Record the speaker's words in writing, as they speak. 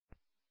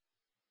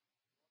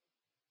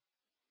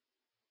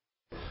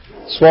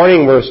This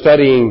morning we're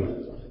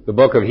studying the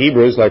book of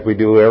Hebrews like we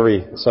do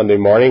every Sunday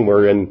morning.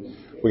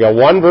 We got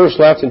one verse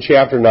left in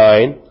chapter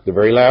 9, the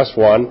very last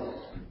one.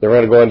 Then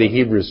we're going to go into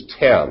Hebrews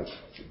 10.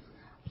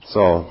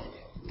 So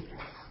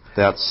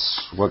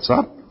that's what's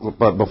up.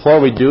 But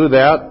before we do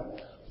that,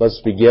 let's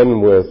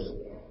begin with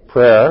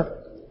prayer.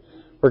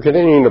 We're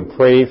continuing to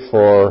pray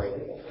for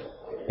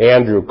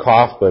Andrew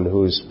Kaufman,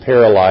 who's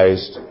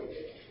paralyzed,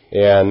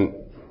 and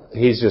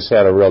he's just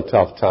had a real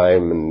tough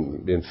time,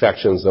 and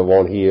infections that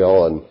won't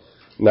heal, and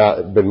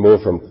not been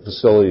moved from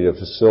facility to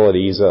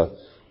facility. He's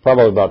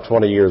probably about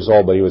 20 years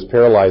old, but he was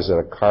paralyzed in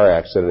a car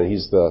accident.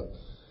 He's the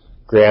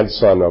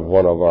grandson of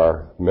one of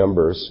our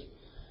members.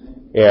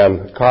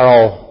 And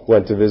Carl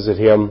went to visit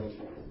him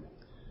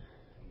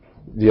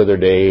the other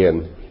day,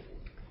 and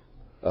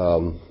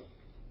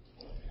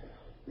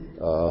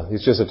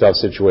it's just a tough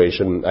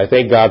situation. I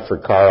thank God for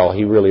Carl.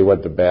 He really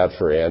went to bat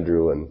for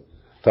Andrew and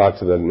talked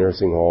to the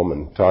nursing home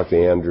and talked to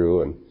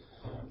Andrew, and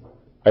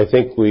I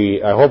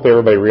hope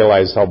everybody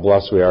realizes how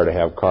blessed we are to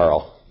have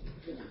Carl.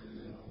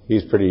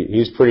 He's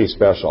pretty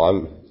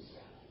special.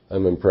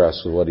 I'm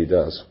impressed with what he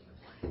does.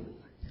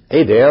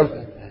 Hey,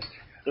 Dan.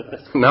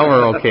 Now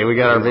we're okay. We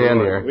got our van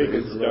here. We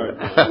can start.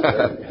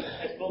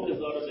 I spoke as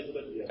loud as I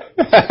could,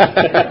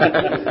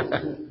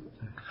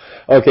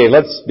 yeah. Okay,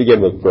 let's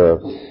begin with prayer.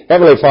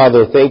 Heavenly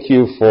Father, thank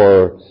you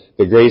for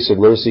the grace and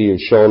mercy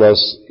you've shown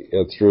us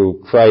through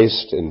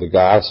Christ and the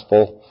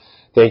gospel.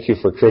 Thank you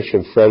for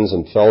Christian friends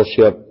and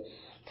fellowship,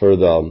 for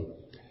the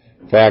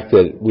fact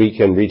that we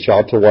can reach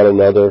out to one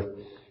another.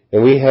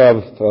 And we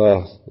have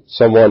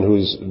someone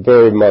who's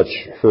very much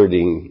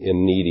hurting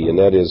and needy, and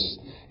that is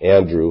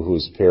Andrew,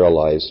 who's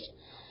paralyzed.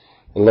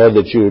 And Lord,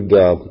 that you'd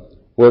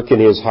work in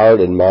his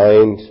heart and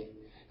mind,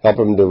 help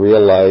him to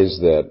realize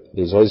that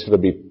there's always going to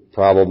be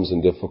problems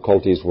and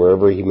difficulties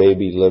wherever he may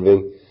be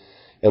living.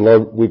 And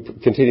Lord, we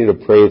continue to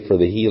pray for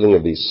the healing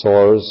of these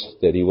sores,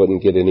 that he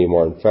wouldn't get any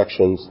more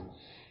infections,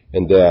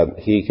 and that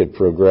he could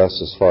progress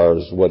as far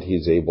as what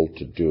he's able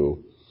to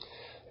do.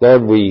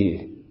 Lord,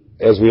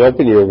 as we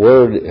open your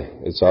word,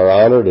 it's our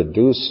honor to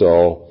do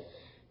so,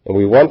 and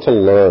we want to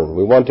learn,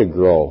 we want to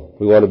grow,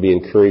 we want to be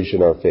encouraged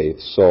in our faith.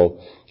 So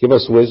give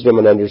us wisdom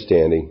and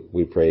understanding,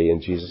 we pray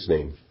in Jesus'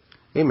 name.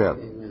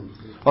 Amen.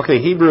 Okay,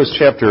 Hebrews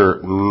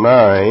chapter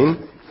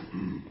 9,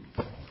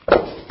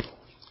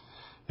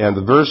 and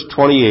the verse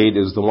 28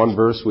 is the one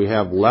verse we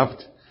have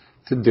left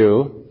to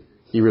do.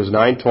 Hebrews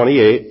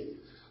 9:28.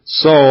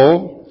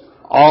 So,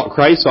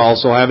 Christ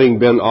also, having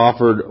been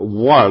offered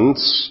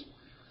once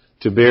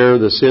to bear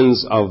the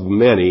sins of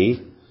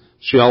many,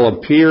 shall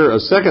appear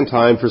a second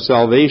time for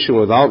salvation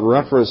without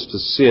reference to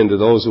sin to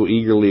those who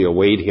eagerly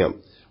await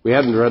him. We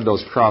haven't read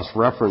those cross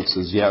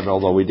references yet,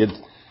 although we did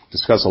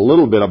discuss a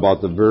little bit about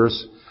the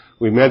verse.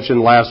 We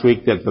mentioned last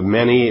week that the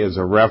many is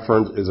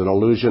an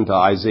allusion to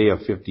Isaiah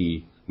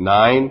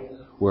 59,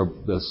 where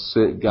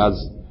God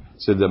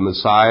said the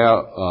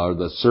Messiah,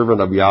 the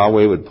servant of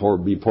Yahweh, would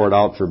be poured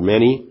out for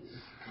many.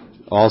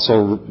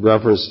 Also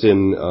referenced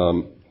in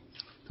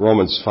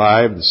Romans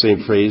 5, the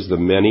same phrase, the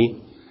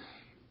many.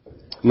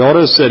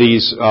 Notice that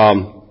he's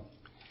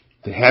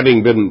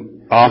having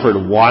been offered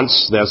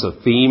once. That's a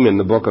theme in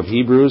the book of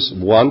Hebrews.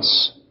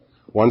 Once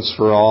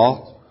for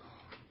all.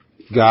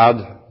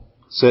 God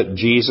sent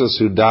Jesus,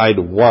 who died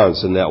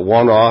once, and that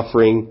one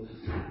offering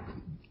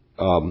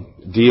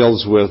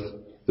deals with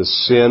the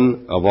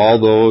sin of all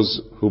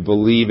those who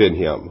believe in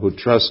him, who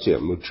trust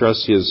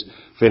his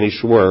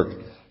finished work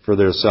for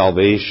their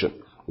salvation.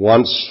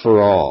 Once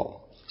for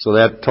all. So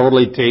that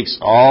totally takes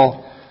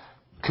all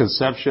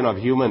conception of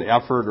human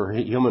effort or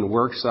human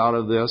works out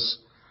of this,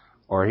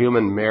 or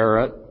human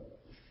merit,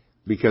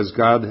 because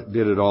God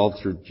did it all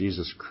through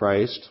Jesus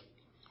Christ.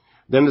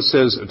 Then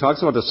it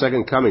talks about the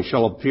second coming,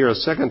 shall appear a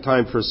second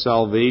time for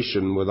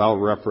salvation without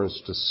reference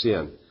to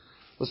sin.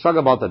 Let's talk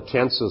about the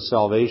tense of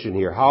salvation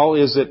here. How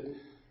is it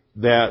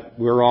that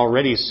we're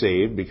already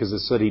saved? Because it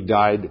said he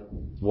died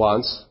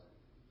once.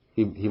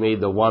 He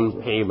made the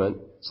one payment,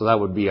 so that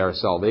would be our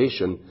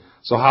salvation.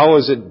 So how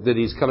is it that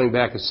he's coming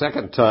back a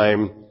second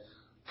time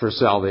for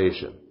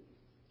salvation?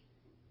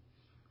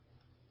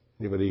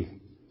 Anybody?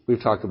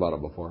 We've talked about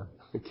it before.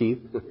 Keith?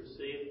 We're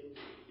saved.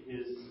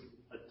 His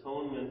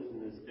atonement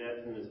and his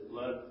death and his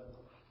blood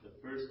the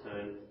first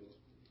time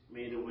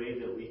made a way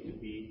that we could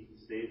be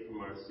saved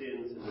from our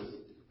sins, and his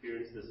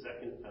appearance the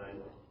second time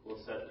will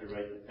set to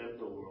right the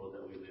temporal world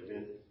that we live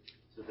in,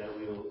 so that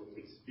we will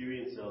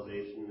experience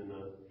salvation in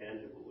a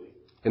tangible way.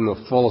 In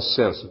the fullest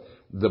sense,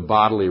 the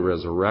bodily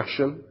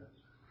resurrection,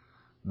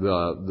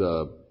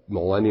 the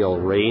millennial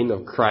reign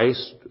of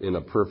Christ in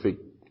a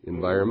perfect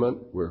environment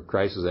where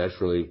Christ is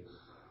actually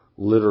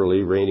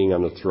literally reigning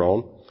on the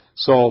throne.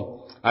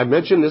 So I've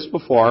mentioned this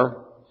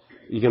before.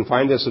 You can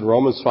find this in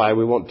Romans 5.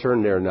 We won't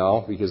turn there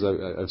now because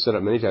I've said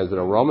it many times.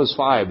 But in Romans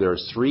 5, there are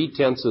 3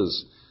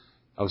 tenses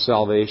of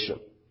salvation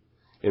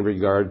in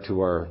regard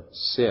to our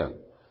sin.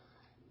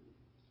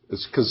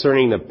 It's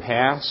concerning the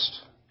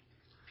past.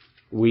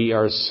 We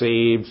are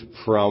saved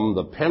from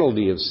the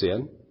penalty of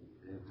sin.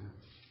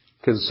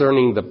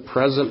 Concerning the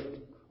present,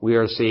 We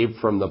are saved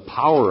from the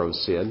power of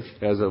sin,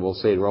 as it will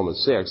say in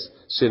Romans 6.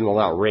 Sin will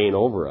not reign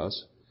over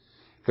us.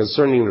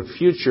 Concerning the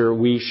future,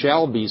 we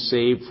shall be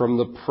saved from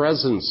the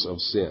presence of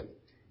sin.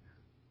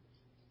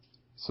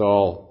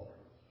 So,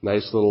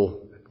 nice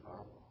little,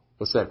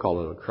 what's that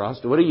called? An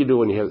acrostic? What do you do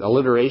when you have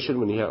alliteration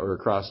or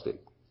acrostic?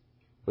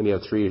 When you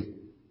have three?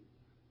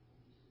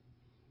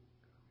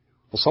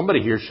 Well,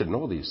 somebody here should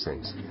know these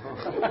things.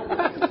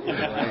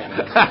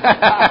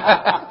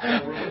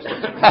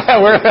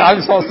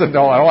 I'm supposed to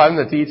know. Oh, I'm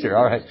the teacher.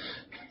 All right.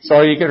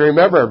 So you can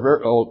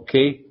remember,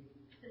 okay,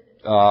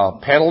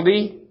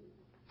 penalty,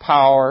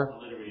 power,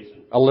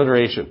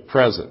 alliteration,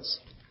 presence.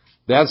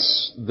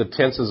 That's the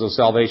tenses of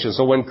salvation.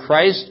 So when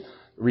Christ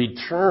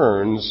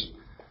returns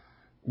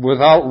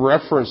without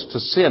reference to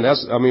sin,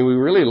 we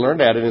really learned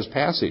that in his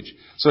passage.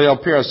 So he'll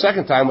appear a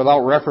second time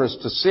without reference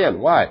to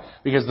sin. Why?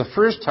 Because the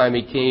first time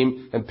he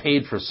came and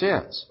paid for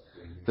sins.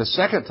 The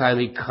second time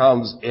he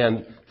comes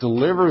and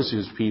delivers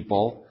his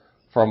people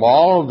from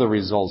all of the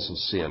results of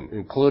sin,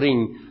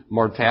 including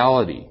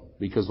mortality,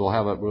 because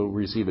we'll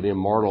receive an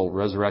immortal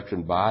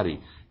resurrection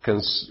body,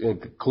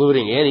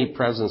 including any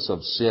presence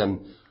of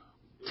sin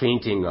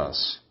tainting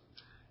us.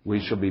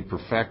 We shall be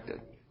perfected.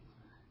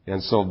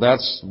 And so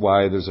that's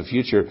why there's a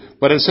future.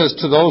 But it says,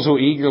 to those who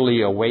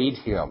eagerly await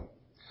him.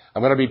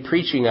 I'm going to be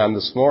preaching on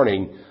this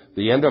morning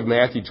the end of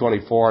Matthew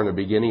 24 and the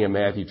beginning of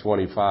Matthew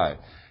 25.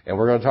 And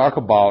we're going to talk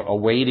about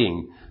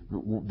awaiting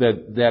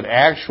that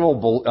actual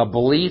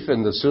belief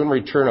in the soon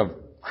return of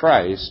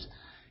Christ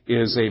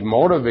is a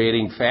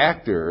motivating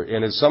factor,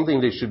 and it's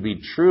something that should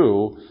be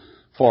true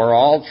for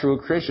all true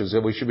Christians,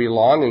 that we should be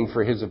longing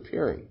for his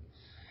appearing.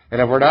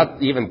 And if we're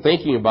not even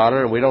thinking about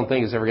it, and we don't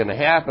think it's ever going to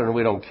happen, and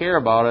we don't care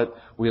about it,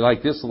 we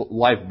like this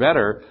life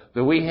better,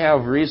 then we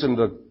have reason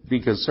to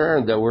be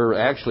concerned that we're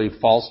actually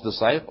false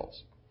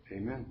disciples.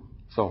 Amen.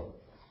 So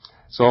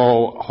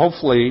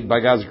hopefully, by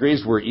God's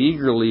grace, we're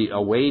eagerly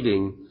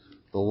awaiting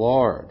the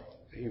Lord.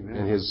 Amen.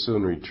 And his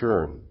soon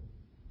return.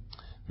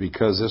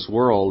 Because this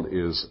world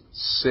is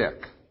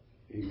sick.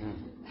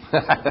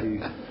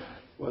 Amen.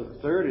 Well, the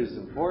third is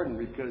important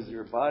because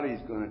your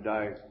body's going to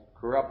die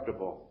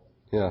corruptible.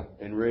 Yeah.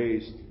 And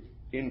raised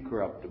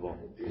incorruptible.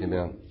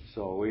 Amen.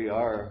 So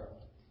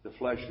the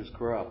flesh is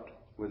corrupt.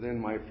 Within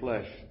my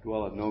flesh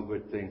dwelleth no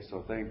good thing.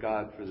 So thank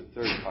God for the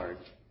third part,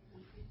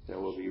 that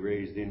will be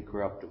raised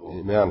incorruptible.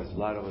 Amen. Because a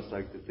lot of us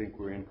like to think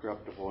we're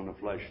incorruptible in the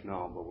flesh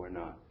now, but we're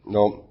not.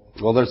 No.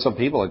 Well, there's some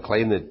people that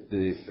claim that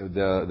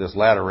this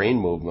latter rain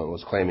movement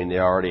was claiming they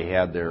already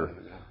had their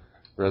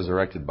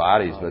resurrected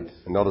bodies, but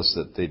notice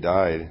that they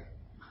died.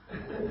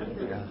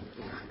 Yeah.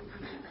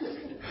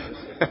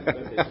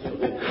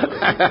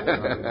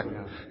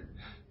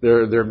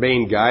 Their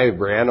main guy,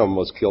 Branham,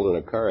 was killed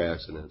in a car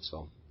accident.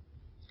 So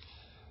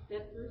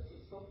that verse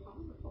is so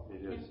powerful.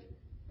 It is.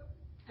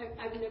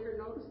 I've never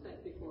noticed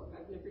that before.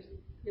 I've never, it's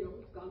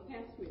gone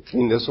past me.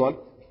 Seen this one?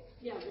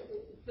 Yeah,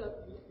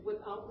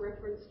 without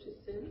reference to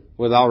sin.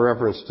 Without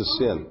reference to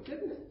sin. My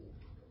goodness.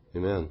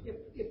 Amen.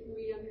 If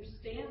we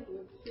understand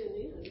what sin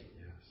is,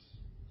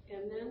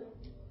 and then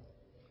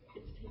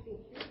it's taken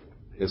care of.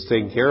 It's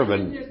taken care of,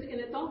 and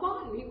it's all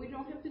gone. We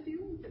don't have to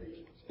deal with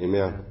it.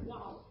 Amen.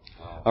 Wow.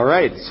 All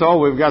right, so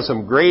we've got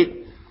some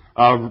great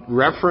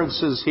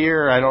references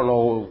here. I don't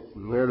know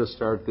where to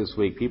start this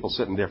week. People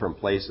sit in different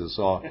places,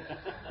 so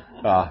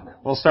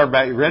we'll start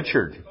back.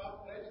 Richard.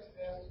 Bob, can I just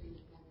ask you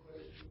one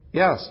question?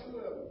 Yes. Can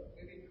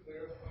you maybe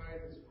clarify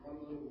this one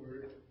little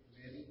word,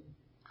 many?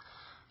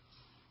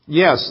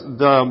 Yes.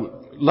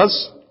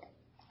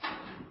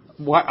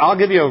 I'll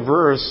give you a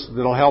verse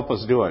that'll help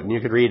us do it, and you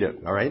can read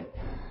it. All right.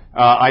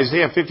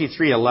 Isaiah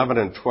 53:11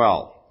 and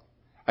 12.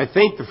 I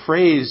think the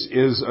phrase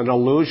is an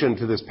allusion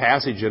to this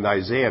passage in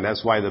Isaiah, and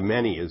that's why the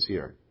many is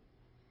here.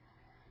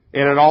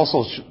 And it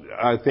also,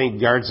 I think,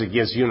 guards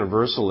against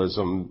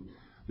universalism,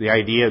 the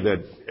idea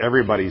that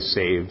everybody's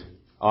saved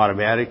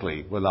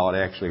automatically without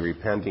actually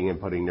repenting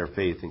and putting their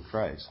faith in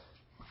Christ.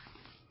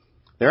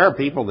 There are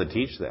people that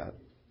teach that.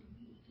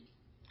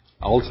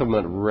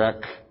 Ultimate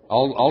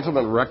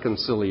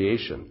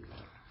reconciliation.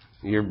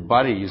 Your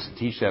buddy used to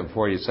teach that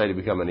before he decided to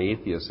become an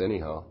atheist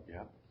anyhow.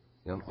 Yeah.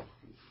 Yep.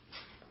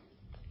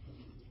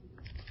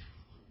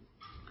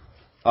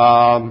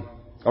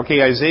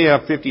 Okay, Isaiah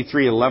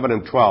 53:11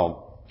 and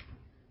 12.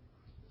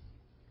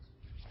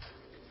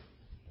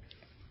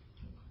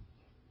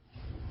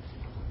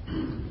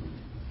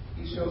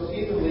 He shall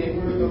see the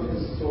labor of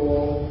his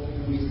soul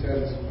and be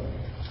satisfied.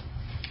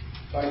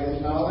 By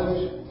his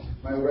knowledge,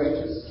 my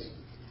righteous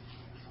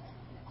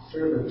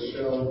servant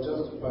shall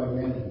justify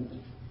many,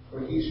 for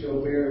he shall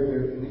bear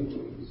their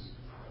iniquities.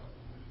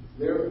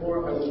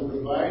 Therefore I will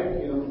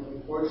provide him a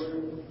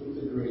portion with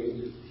the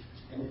great,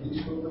 and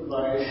he shall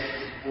divide the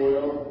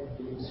spoil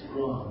with the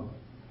strong,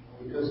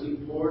 because he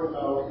poured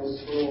out his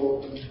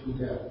soul unto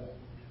death,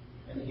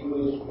 and he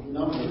was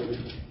numbered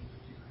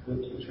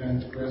with the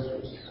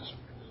transgressors.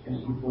 And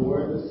he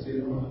bore the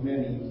sin of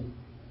many,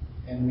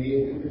 and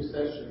made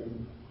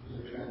intercession for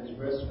the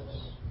transgressors.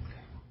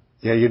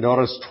 Yeah, you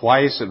notice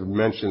twice it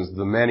mentions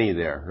the many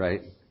there,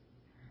 right?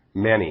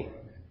 Many.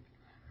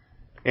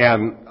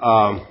 And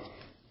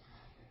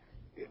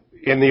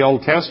in the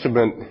Old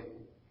Testament,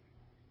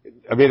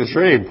 I mean, it's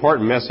really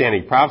important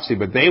messianic prophecy,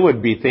 but they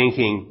would be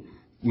thinking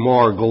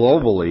more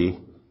globally.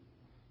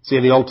 See,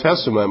 in the Old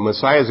Testament,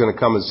 Messiah is going to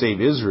come and save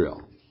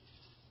Israel.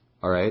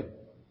 All right?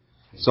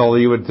 So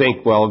you would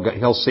think, well,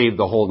 he'll save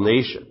the whole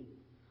nation.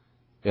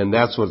 And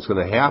that's what's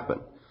going to happen.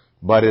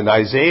 But in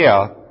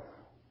Isaiah,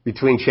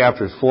 between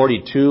chapters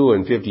 42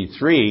 and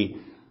 53,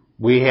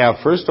 we have,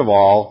 first of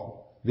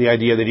all, the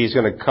idea that he's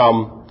going to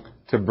come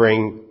to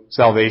bring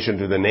salvation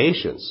to the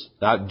nations,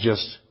 not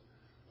just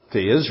to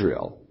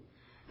Israel.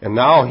 And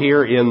now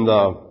here in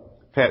the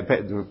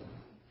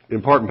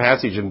important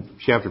passage in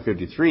chapter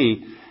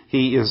 53,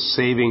 he is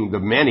saving the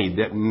many,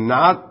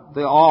 not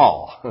the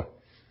all,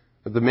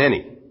 but the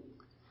many.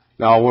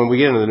 Now, when we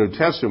get into the New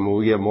Testament,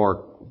 we get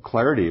more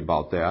clarity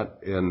about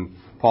that. And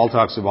Paul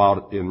talks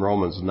about in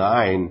Romans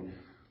 9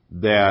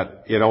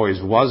 that it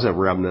always was a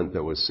remnant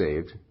that was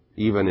saved,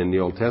 even in the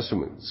Old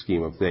Testament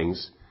scheme of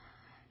things.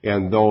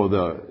 And though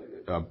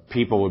the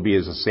people would be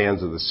as the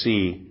sands of the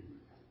sea,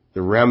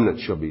 the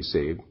remnant shall be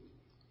saved,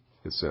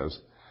 it says.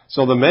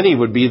 So the many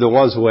would be the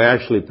ones who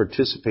actually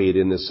participate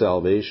in this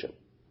salvation.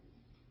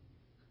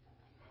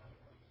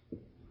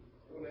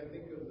 When I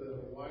think of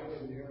the wide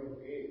and narrow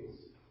gates,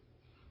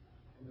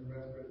 in the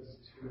reference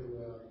to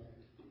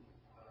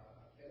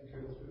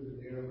enter through the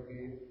narrow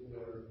gate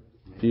where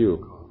Few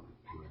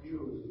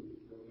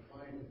will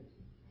find it,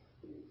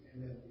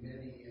 and then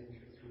many enter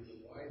through the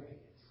wide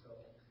gate. So.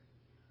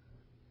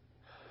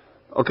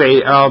 Okay,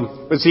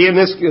 but see, in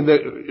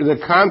the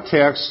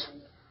context,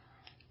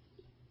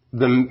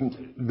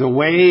 the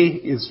way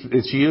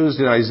it's used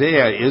in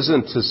Isaiah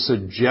isn't to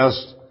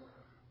suggest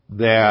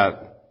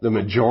that the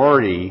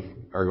majority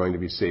are going to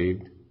be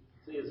saved.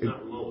 It's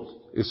not most.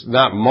 It's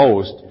not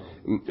most.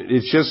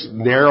 It's just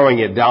narrowing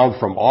it down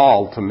from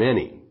all to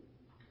many.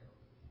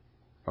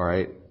 All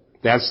right,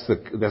 that's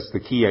the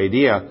key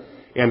idea,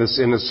 and it's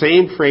in the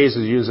same phrase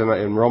as used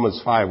in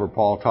Romans 5, where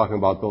Paul is talking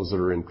about those that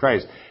are in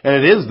Christ, and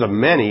it is the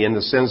many in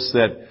the sense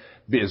that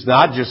it's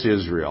not just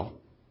Israel.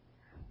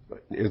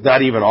 It's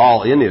not even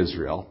all in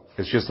Israel.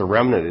 It's just a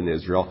remnant in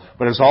Israel.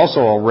 But it's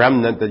also a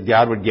remnant that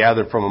God would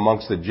gather from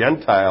amongst the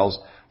Gentiles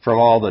from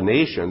all the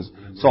nations.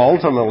 So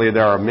ultimately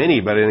there are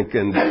many, but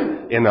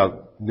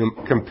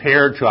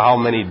compared to how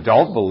many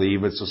don't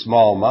believe, it's a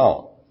small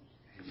amount.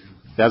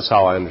 That's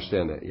how I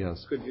understand it,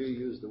 yes. Could you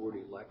use the word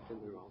elect in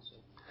there also?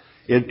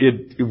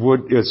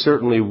 It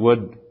certainly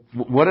would.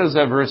 What is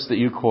that verse that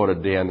you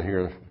quoted, Dan,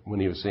 here when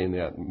he was saying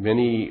that?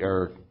 Many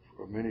are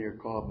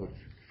called, but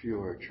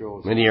few are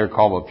chosen. Many are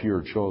called, but few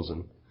are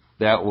chosen.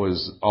 That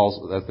was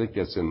also, I think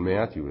that's in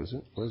Matthew, is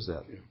it? What is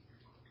that?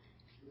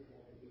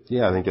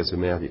 Yeah, I think that's in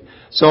Matthew.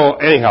 So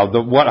anyhow,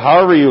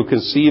 however you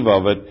conceive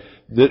of it,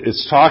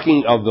 it's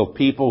talking of the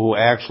people who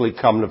actually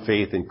come to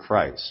faith in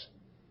Christ.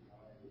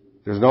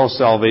 There's no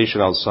salvation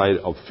outside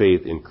of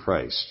faith in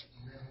Christ.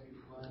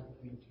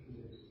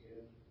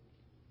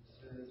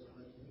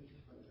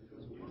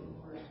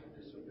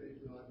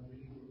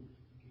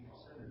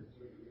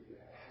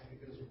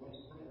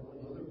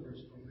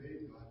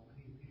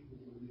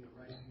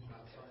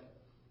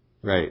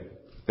 Right.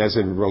 That's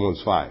in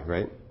Romans 5,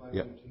 right?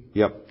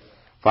 Yep.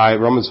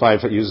 Romans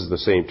 5 uses the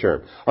same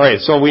term. All right,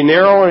 so we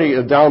narrow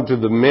it down to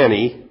the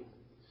many,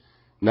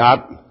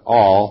 not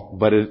all,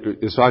 but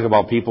it's talking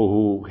about people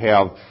who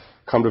have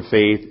come to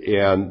faith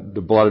and the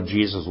blood of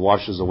Jesus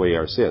washes away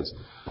our sins.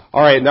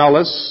 All right, now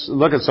let's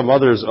look at some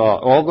others.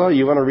 Olga,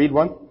 you want to read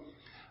one?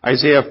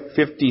 Isaiah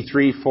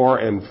 53, 4,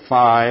 and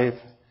 5.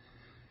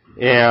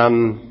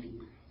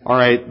 And, all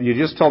right, you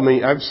just told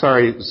me, I'm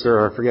sorry,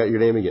 sir, I forgot your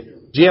name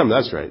again. Jim,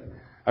 that's right.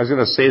 I was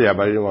going to say that,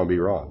 but I didn't want to be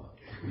wrong.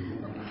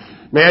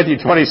 Matthew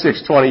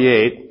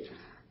 26:28.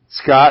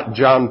 Scott,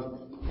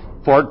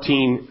 John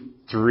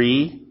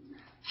 14:3.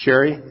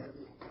 Sherry,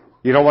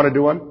 you don't want to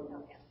do one?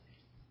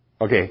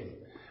 Okay,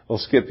 we'll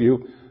skip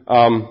you.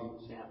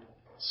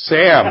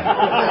 Sam.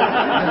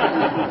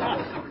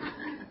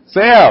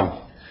 Sam.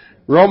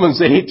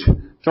 Romans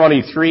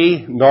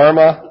 8:23.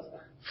 Norma.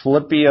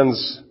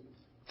 Philippians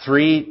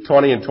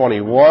 3:20 and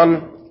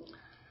 21.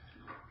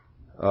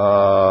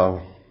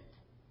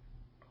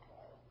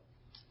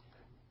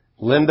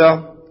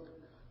 Linda,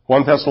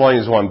 1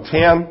 Thessalonians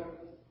 1:10.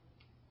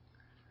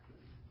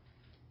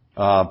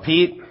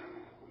 Pete,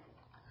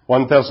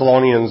 1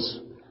 Thessalonians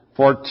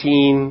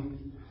 14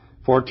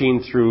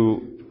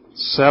 through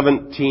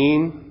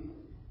 17.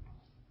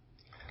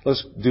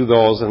 Let's do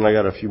those, and I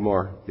got a few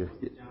more here.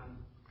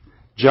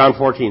 John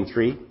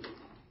 14:3.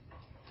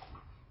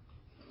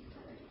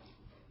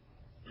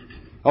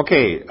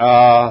 Okay,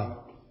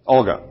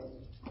 Olga.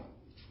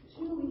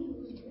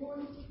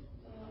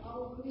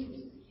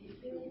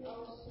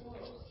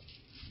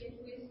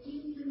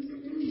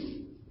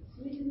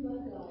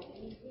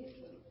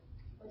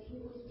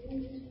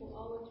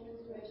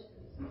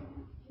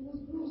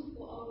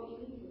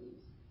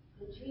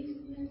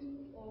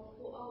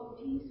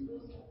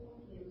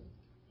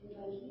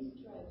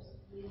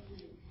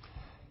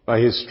 By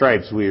His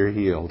stripes we are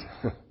healed.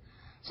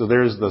 So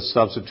there's the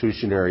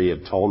substitutionary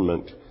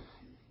atonement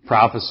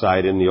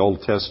prophesied in the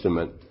Old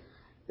Testament.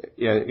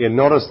 And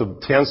notice the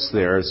tense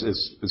there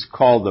is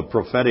called the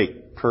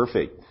prophetic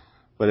perfect,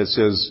 but it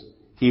says,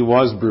 He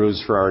was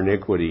bruised for our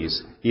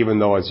iniquities, even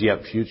though it's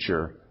yet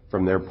future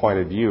from their point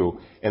of view.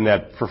 And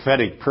that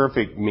prophetic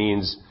perfect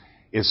means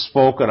is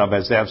spoken of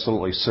as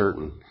absolutely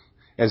certain,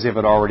 as if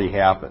it already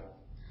happened.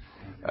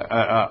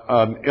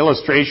 An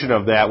illustration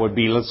of that would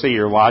be, let's say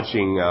you're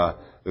watching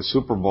the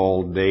Super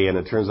Bowl day and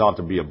it turns out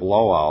to be a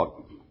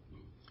blowout,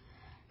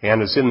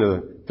 and it's in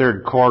the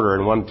third quarter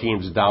and one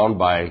team's down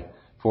by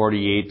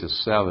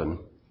 48-7.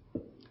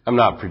 I'm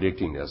not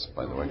predicting this,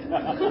 by the way.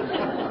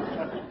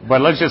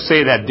 But let's just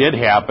say that did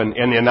happen,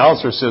 and the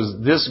announcer says,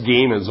 this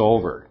game is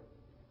over.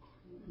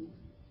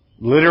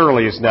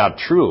 Literally, it's not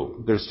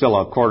true. There's still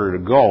a quarter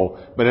to go,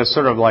 but it's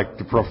sort of like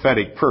the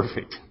prophetic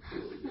perfect.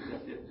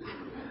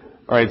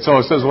 All right, so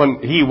it says when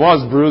He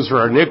was bruised for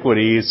our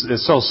iniquities,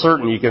 it's so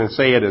certain you can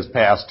say it as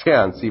past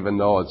tense, even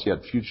though it's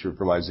yet future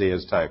from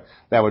Isaiah's time.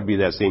 That would be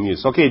that same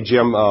use. Okay,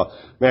 Jim,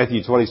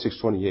 Matthew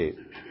 26:28.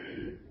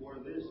 For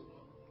this is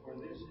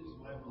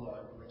my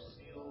blood, which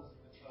seals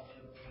the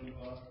covenant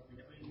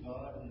between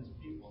God and His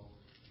people.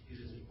 It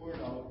is poured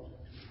out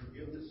to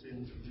forgive the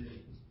sins of many.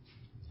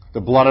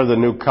 The blood of the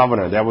new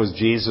covenant. That was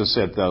Jesus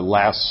at the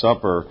Last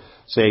Supper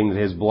saying that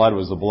His blood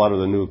was the blood of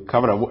the new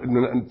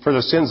covenant. For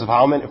the sins of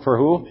how many? For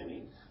who?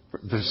 For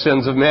the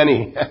sins of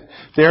many.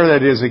 There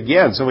that is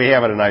again. So we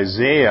have it in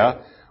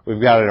Isaiah. We've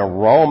got it in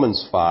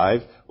Romans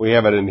 5. We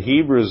have it in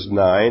Hebrews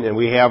 9. And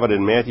we have it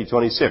in Matthew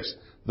 26.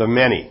 The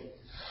many.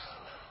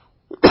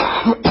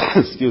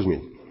 Excuse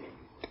me.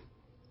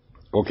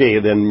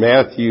 Okay, then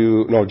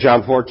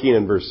John 14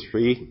 and verse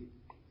 3. And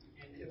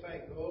if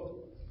I go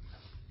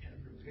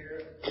and prepare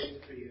a place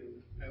for you,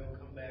 I will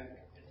come back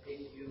and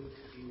take you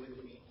to be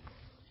with me,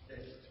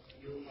 that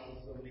you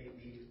also may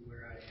be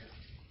where I am.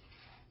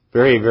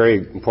 Very, very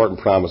important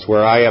promise.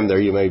 Where I am, there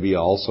you may be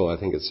also, I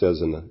think it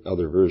says in the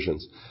other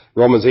versions.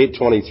 Romans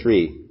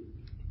 8:23.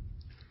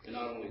 And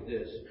not only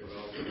this, but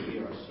also we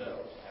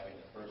ourselves, having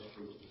the first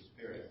fruits of the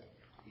Spirit,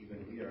 even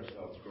we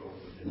ourselves grow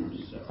within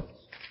ourselves,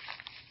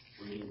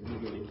 waiting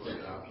eagerly for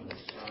adoption as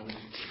sons.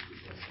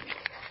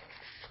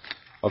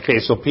 Okay,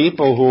 so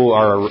people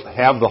who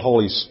have the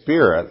Holy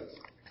Spirit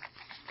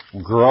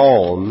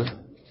groan,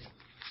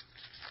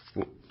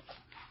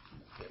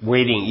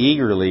 waiting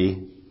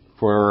eagerly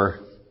for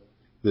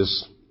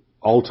this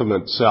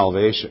ultimate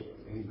salvation.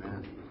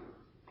 Amen.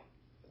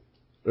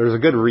 There's a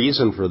good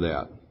reason for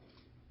that.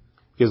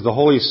 Because the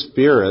Holy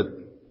Spirit,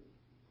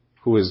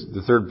 who is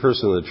the third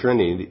person of the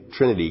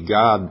Trinity,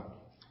 God,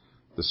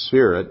 the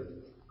Spirit,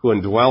 who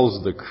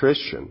indwells the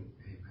Christian,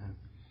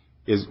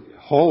 is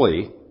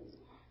holy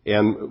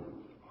and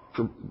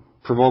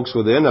provokes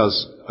within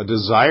us a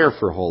desire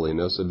for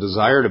holiness, a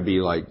desire to be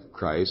like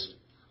Christ,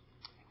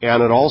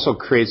 and it also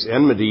creates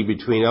enmity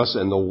between us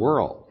and the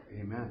world.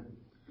 Amen.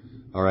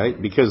 All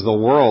right? Because the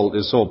world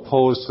is so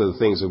opposed to the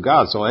things of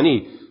God. So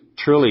any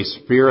truly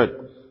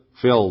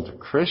Spirit-filled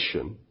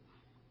Christian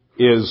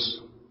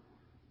is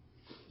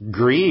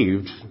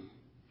grieved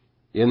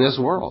in this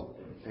world.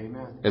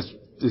 Amen.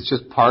 It's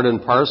just part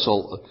and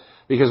parcel.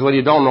 Because when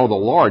you don't know the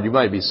Lord, you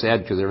might be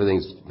sad because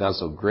everything's not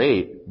so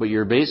great, but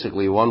you're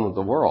basically one with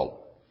the world.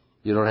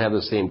 You don't have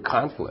the same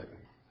conflict.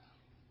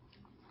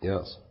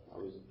 Yes. I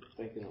was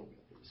thinking of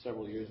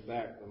several years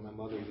back when my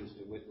mother used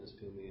to witness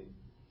to me and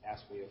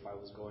ask me if I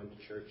was going to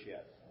church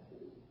yet.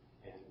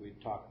 And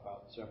we'd talk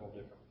about several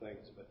different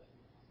things, but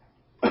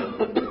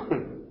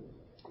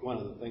one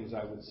of the things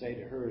I would say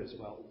to her is,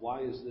 well,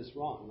 why is this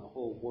wrong? The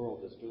whole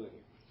world is doing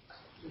it.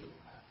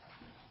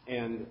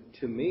 And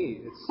to me,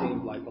 it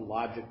seemed like a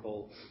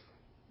logical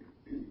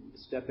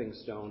stepping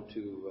stone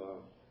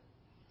to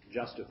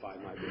justify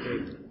my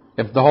behavior.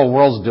 If the whole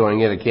world's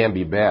doing it, it can't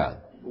be bad.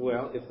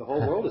 Well, if the whole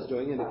world is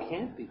doing it, it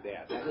can't be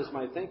bad. That was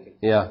my thinking.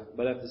 Yeah.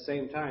 But at the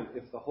same time,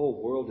 if the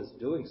whole world is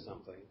doing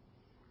something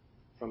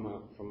from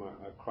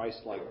a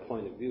Christ-like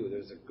point of view,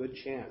 there's a good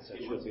chance that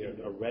should be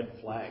a red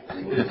flag.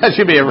 That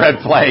should be a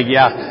red flag,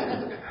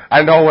 yeah.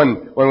 I know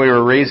when we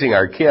were raising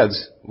our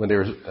kids, when they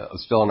were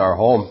still in our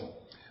home,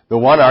 the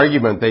one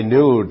argument they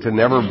knew to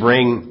never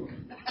bring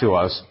to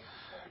us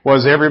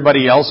was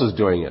everybody else is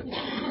doing it.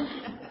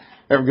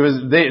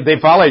 Because they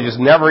probably just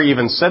never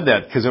even said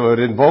that because it would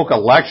invoke a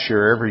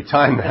lecture every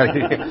time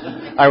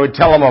I would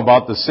tell them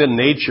about the sin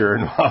nature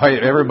and why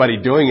everybody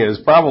doing it is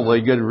probably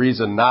a good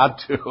reason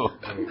not to.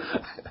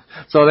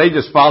 So they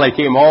just finally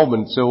came home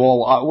and said,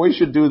 well, we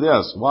should do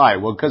this. Why?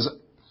 Well, because,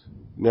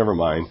 never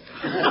mind.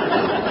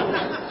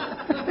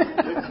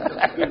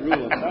 Good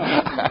rule of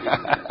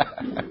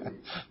thumb.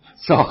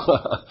 So,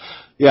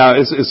 yeah,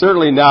 it's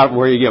certainly not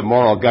where you get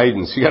moral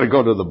guidance. You got to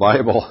go to the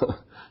Bible,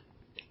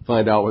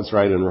 find out what's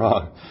right and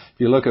wrong. If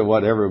you look at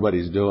what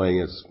everybody's doing,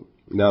 it's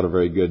not a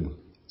very good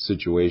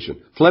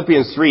situation.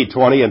 Philippians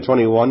 3:20 and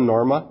 21,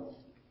 Norma.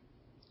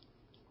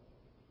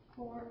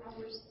 For our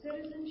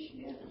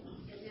citizenship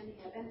is in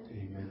heaven,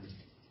 Amen.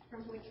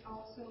 from which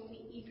also we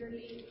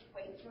eagerly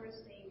wait for a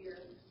Savior,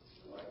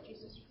 the Lord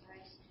Jesus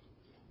Christ.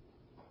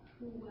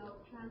 who will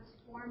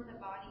transform the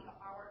body of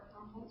our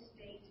humble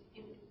state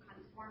into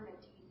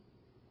conformity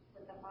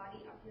with the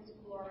body of his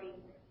glory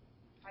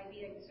by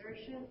the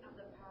exertion of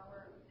the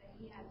power that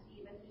he has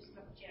even to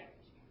subject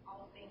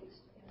all things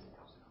to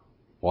himself.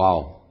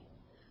 Wow.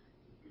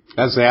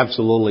 That's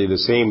absolutely the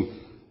same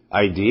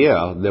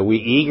idea that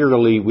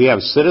we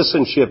have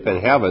citizenship in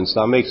heaven,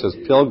 so that makes us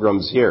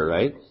pilgrims here,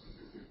 right?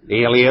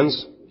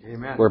 Aliens.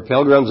 Amen. We're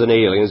pilgrims and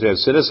aliens. We have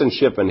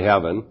citizenship in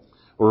heaven.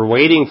 We're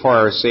waiting for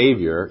our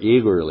Savior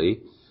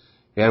eagerly.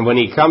 And when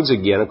He comes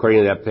again,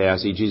 according to that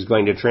passage, He's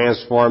going to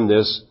transform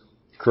this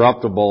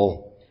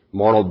corruptible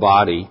mortal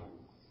body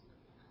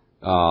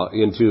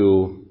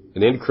into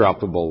an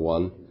incorruptible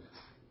one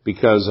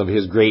because of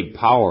His great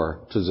power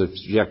to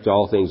subject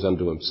all things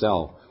unto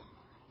Himself.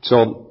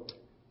 So,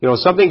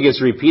 something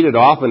gets repeated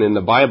often in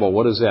the Bible.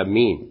 What does that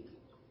mean?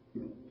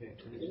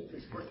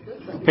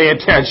 Pay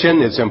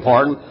attention. It's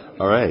important.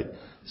 All right.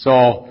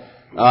 So,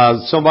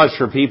 so much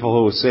for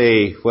people who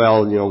say,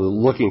 well,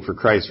 looking for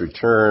Christ's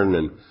return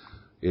and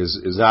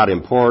is not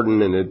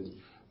important. And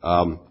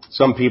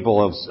some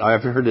people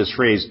I've heard this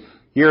phrase,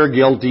 you're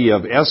guilty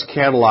of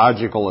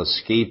eschatological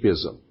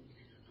escapism.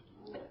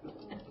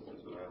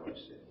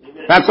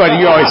 That's what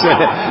you always say.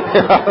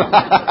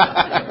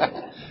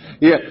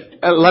 Yeah.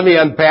 Let me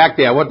unpack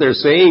that. What they're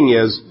saying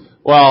is,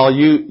 well,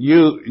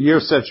 you're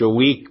such a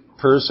weak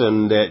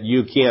person that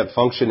you can't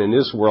function in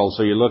this world,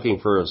 so you're looking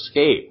for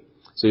escape.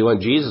 So you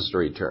want Jesus to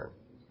return.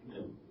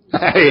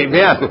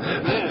 Amen.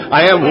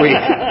 I am weak.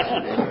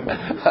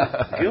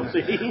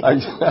 Guilty.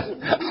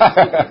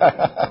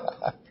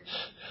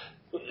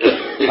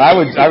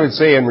 I would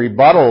say in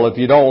rebuttal, if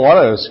you don't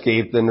want to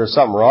escape, then there's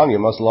something wrong. You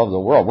must love the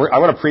world.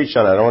 I'm going to preach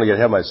on it. I don't want to get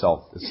ahead of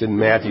myself. It's in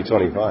Matthew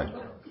 25.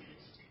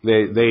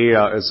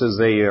 It says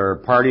they are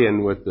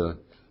partying with the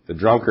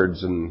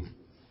drunkards, and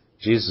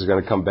Jesus is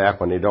going to come back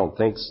when they don't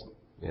think so.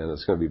 Yeah,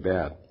 that's going to be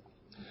bad.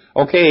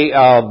 Okay,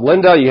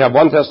 Linda, you have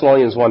 1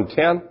 Thessalonians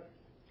 1:10.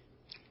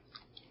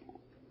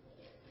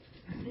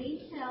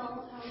 They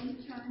tell how you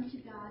turn to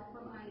God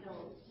from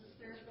idols to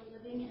serve the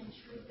living and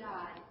true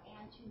God,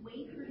 and to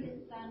wait for His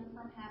Son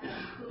from heaven,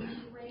 whom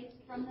He raised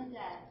from the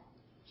dead,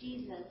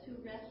 Jesus, who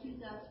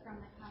rescues us from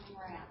the coming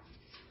wrath.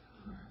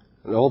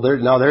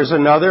 There's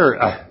another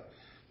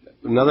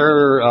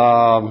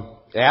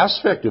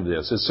aspect of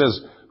this. It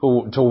says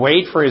to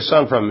wait for His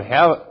Son from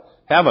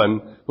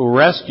heaven, who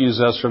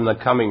rescues us from the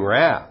coming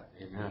wrath.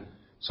 Amen.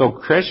 So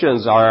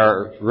Christians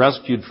are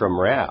rescued from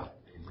wrath.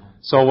 Amen.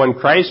 So when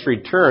Christ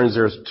returns,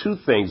 there's 2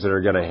 things that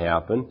are going to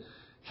happen.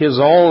 His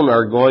own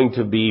are going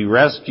to be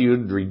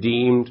rescued,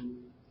 redeemed,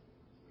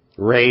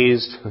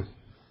 raised,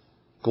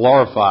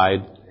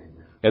 glorified,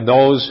 and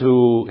those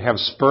who have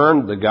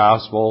spurned the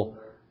gospel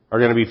are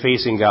going to be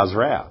facing God's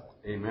wrath.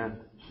 Amen.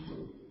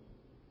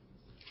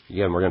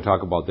 Again, we're going to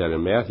talk about that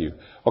in Matthew.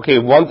 Okay,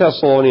 1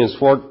 Thessalonians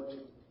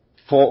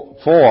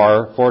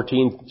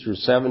 4:14 through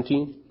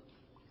 17.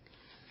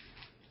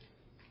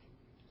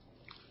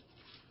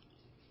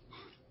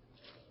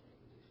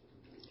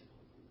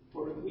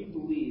 For if we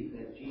believe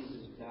that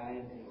Jesus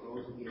died and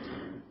rose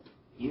again,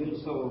 even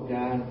so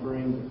God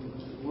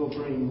will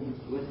bring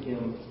with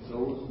Him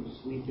those who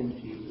sleep in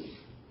Jesus.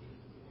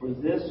 For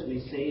this we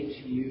say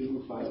to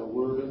you by the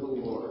word of the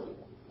Lord,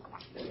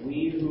 that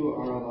we who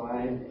are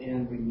alive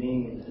and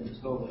remain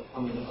until the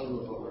coming of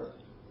the Lord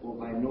will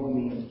by no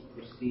means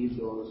precede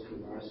those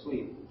who are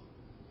asleep.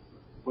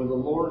 For the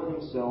Lord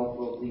Himself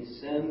will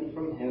descend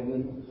from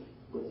heaven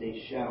with a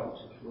shout,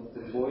 with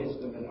the voice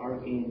of an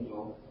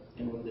archangel,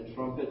 and with the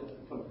trumpet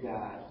of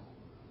God,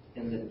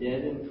 and the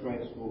dead in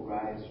Christ will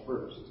rise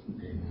first.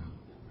 Amen.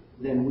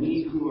 Then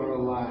we who are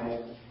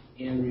alive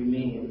and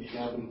remain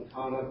shall be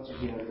caught up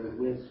together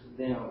with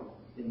them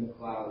in the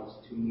clouds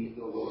to meet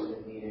the Lord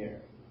in the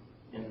air.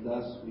 And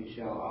thus we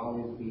shall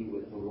always be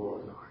with the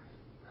Lord.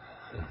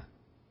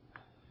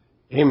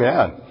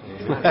 Amen.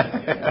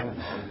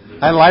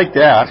 I like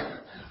that.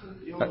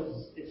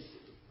 It's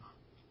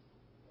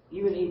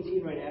even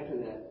 18 right after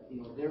that.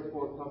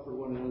 Therefore comfort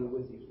one another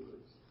with these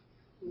words.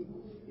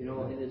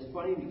 And it's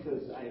funny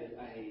because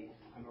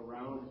I'm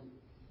around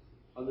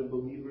other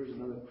believers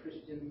and other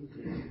Christians.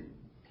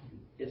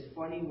 It's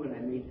funny when I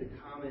make the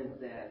comment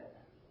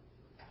that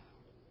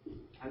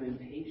I'm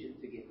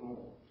impatient to get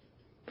home,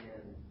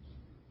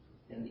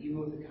 and even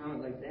with a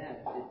comment like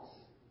that,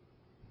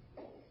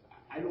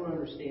 I don't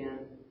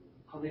understand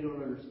how they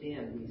don't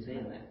understand me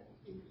saying that.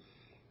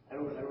 I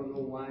don't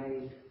know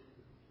why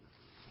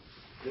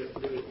they're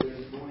going to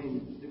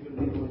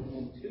be going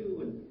home too,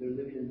 and they're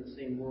living in the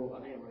same world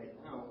I am right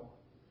now.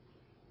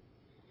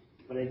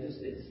 But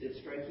it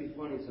strikes me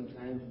funny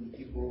sometimes when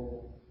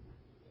people,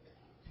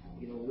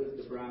 lift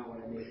the brow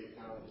when I make a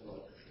comment.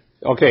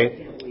 Okay. I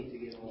can't wait to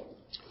get home.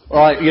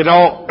 Well,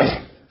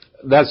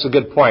 that's a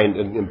good point.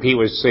 And Pete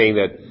was saying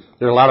that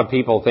there are a lot of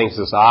people who think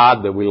it's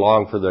odd that we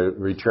long for the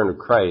return of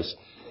Christ.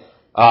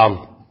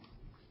 For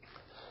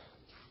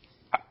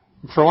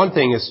one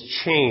thing, it's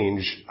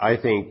changed, I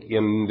think,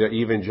 in the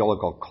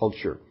evangelical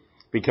culture.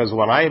 Because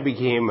when I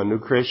became a new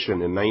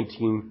Christian in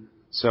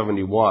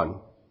 1971,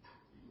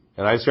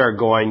 and I started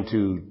going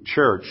to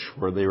church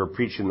where they were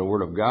preaching the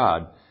Word of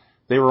God,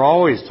 they were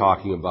always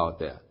talking about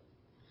that.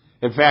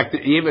 In fact,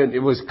 even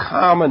it was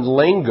common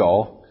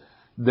lingo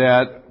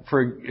that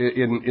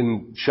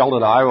in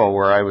Sheldon, Iowa,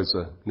 where I was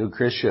a new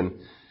Christian,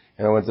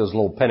 and I went to this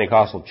little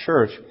Pentecostal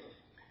church,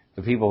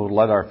 the people who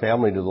led our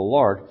family to the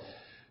Lord,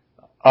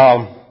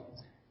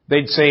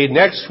 they'd say,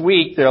 next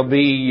week there'll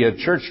be a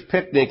church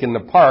picnic in the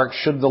park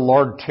should the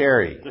Lord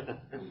tarry.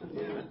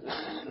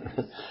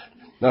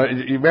 Now,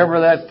 you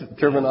remember that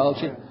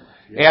terminology?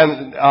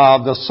 And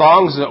the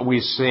songs that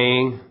we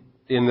sang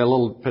in the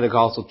little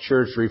Pentecostal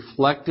church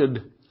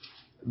reflected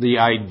the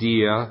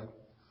idea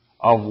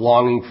of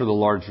longing for the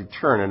Lord's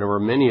return, and there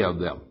were many of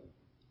them.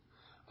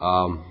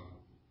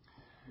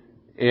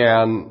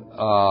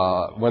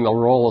 When the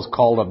roll is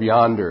called up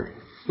yonder.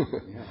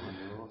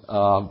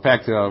 In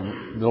fact,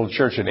 the little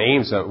church in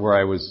Ames where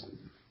I was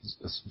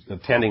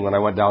attending when I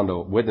went down to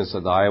witness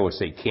at the Iowa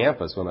State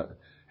campus,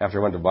 after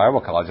I went to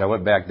Bible college, I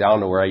went back down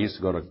to where I used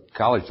to go to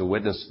college to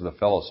witness to the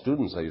fellow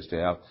students I used to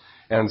have.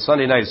 And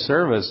Sunday night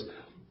service,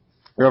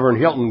 Reverend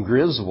Hilton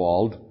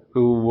Griswold,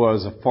 who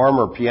was a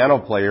former piano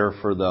player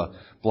for the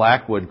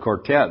Blackwood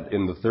Quartet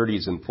in the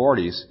 30s and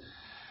 40s,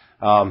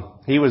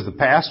 he was the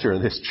pastor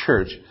of this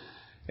church,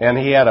 and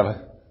he had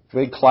a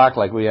big clock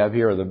like we have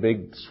here with a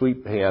big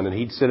sweep hand, and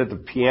he'd sit at the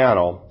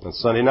piano on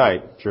Sunday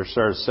night, church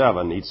started at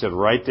 7, he'd sit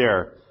right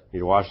there,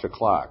 he'd watch the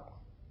clock.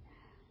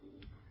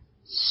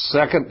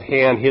 Second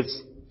hand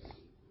hits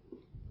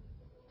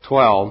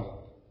 12,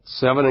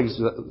 7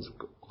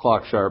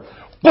 o'clock sharp,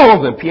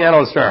 boom, the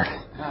piano started.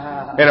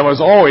 And it was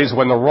always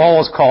when the roll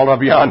was called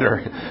up yonder.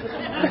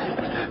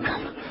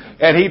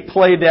 And he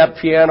played that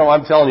piano,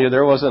 I'm telling you,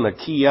 there wasn't a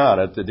key on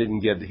it that didn't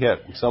get hit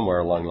somewhere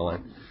along the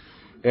line.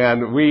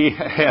 And we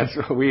had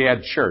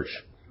church.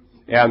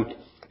 And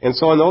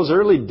so in those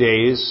early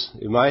days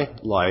in my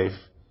life,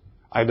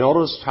 I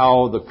noticed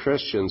how the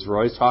Christians were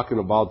always talking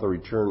about the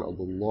return of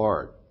the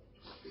Lord.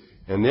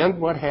 And then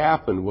what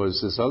happened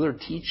was this other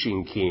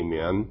teaching came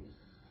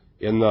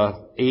in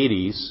the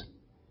 80s.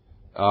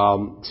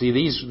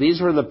 These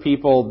were the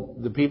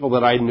people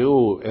that I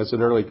knew as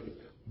an early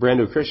brand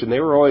new Christian. They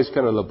were always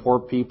kind of the poor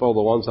people,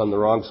 the ones on the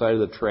wrong side of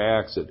the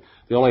tracks. That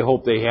the only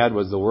hope they had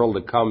was the world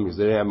to come because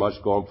they didn't have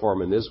much going for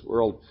them in this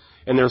world.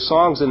 And their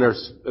songs and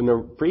their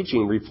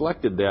preaching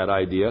reflected that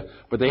idea,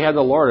 but they had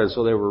the Lord, and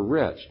so they were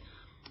rich.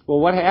 Well,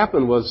 what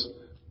happened was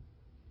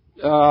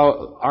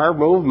our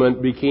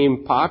movement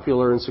became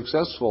popular and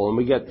successful, and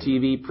we got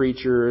TV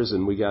preachers,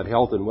 and we got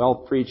health and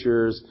wealth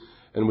preachers,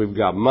 and we've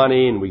got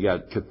money, and we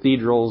got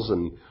cathedrals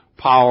and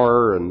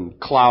power and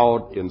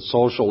clout and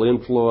social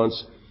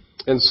influence.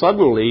 And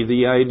suddenly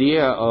the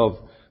idea of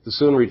the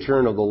soon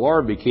return of the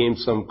Lord became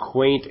some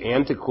quaint,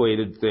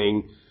 antiquated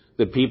thing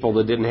that people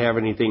that didn't have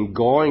anything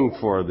going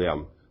for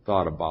them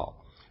thought about.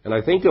 And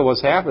I think that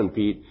what's happened,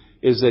 Pete,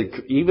 is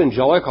that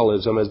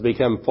evangelicalism has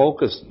become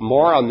focused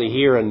more on the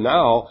here and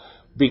now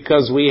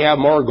because we have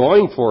more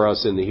going for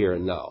us in the here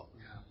and now.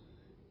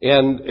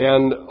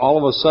 And all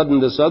of a sudden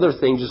this other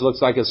thing just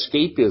looks like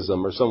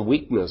escapism or some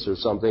weakness or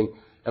something.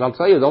 And I'll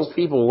tell you, those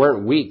people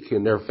weren't weak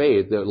in their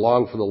faith that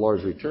longed for the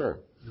Lord's return.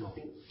 I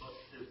think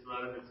a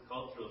lot of it's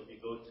cultural. If you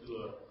go to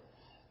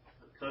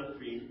a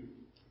country,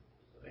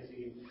 I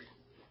think,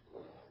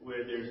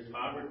 where there's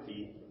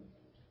poverty,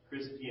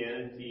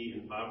 Christianity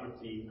and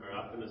poverty are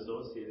often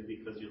associated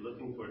because you're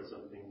looking for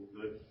something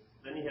good.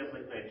 Then you have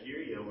like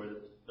Nigeria, where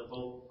the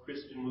whole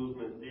Christian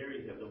movement there,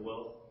 you have the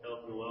wealth,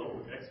 health and wealth,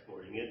 we're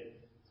exporting it.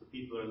 So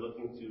people are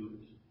looking to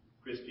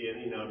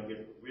Christianity now to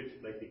get rich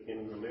like they can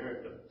in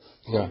America.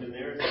 Yeah. Even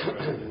there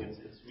it's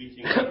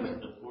reaching out to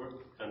the poor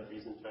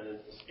countries and trying to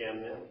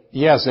scam them.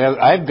 Yes,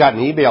 I've gotten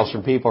emails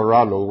from people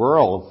around the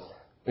world,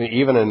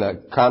 even in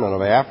the continent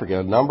of Africa,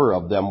 a number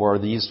of them where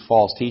these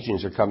false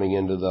teachings are coming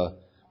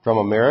from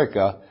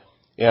America,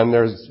 and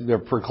they're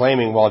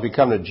proclaiming, well, if you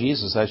come to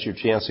Jesus, that's your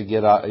chance to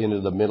get out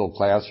into the middle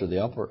class or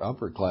the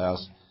upper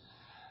class.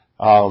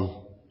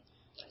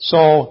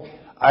 So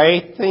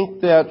I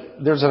think that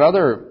there's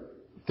another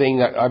thing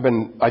that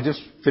I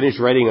just finished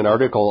writing an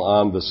article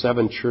on the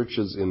 7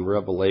 churches in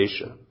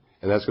Revelation,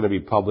 and that's going to be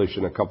published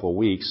in a couple of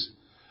weeks.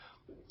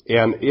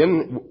 And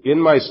in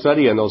my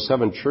study on those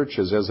 7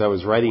 churches, as I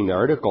was writing the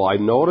article, I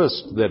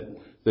noticed that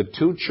the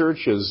 2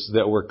 churches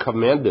that were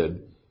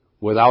commended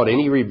without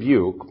any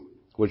rebuke,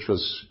 which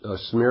was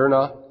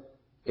Smyrna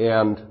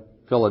and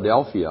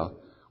Philadelphia,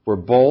 were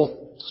both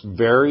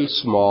very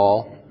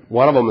small.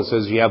 One of them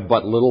says you have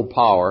but little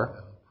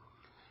power.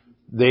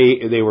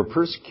 They were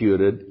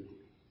persecuted.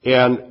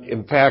 And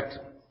in fact,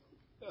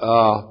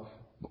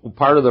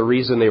 part of the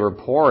reason they were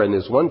poor in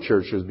this one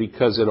church was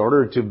because in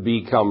order to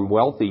become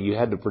wealthy, you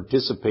had to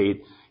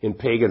participate in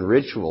pagan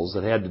rituals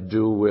that had to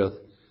do with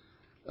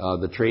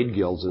the trade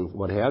guilds and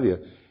what have you.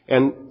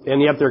 And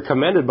yet they're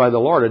commended by the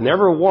Lord. And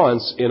never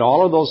once in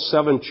all of those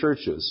 7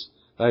 churches,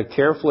 I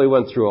carefully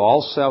went through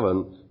all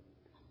 7,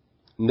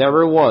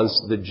 never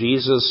once did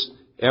Jesus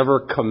ever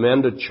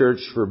commend a church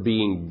for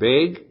being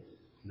big.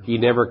 No. He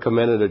never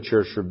commended a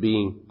church for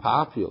being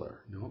popular.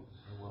 No.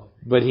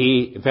 But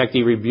he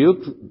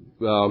rebuked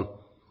the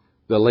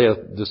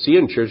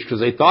Laodicean church because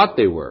they thought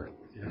they were.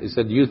 He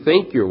said, you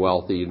think you're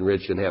wealthy and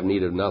rich and have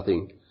need of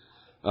nothing.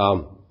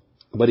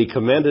 But he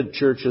commended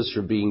churches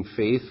for being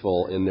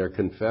faithful in their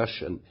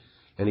confession.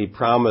 And he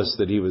promised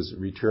that he was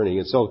returning.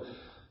 And so,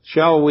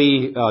 shall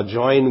we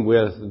join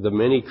with the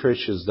many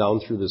Christians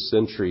down through the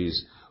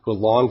centuries who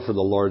long for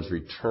the Lord's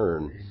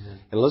return? Amen.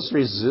 And let's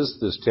resist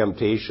this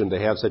temptation to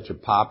have such a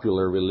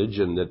popular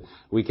religion that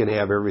we can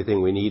have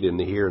everything we need in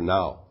the here and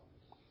now.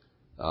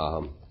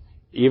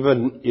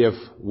 Even if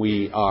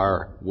we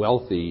are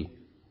wealthy,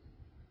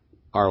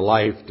 our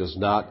life does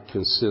not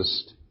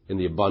consist in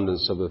the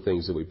abundance of the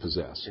things that we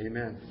possess.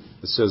 Amen.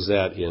 It says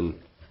that in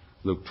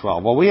Luke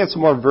 12. Well, we had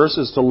some more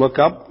verses to look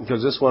up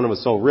because this one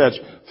was so rich.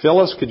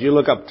 Phyllis, could you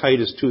look up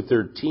Titus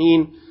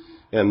 2:13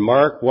 and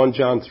Mark 1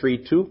 John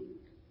 3:2?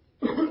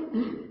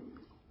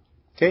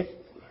 Okay.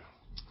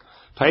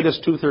 Titus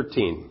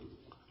 2:13.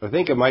 I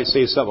think it might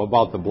say something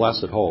about the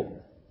blessed hope.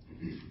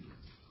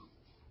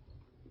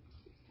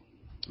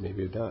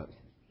 Maybe it does.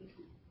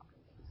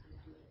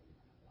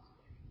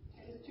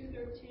 Titus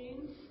 2:13.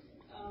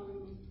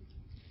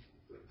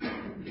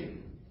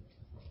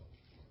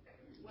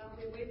 While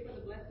we wait for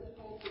the blessed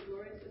hope, the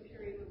glorious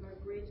appearing of our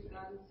great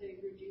God and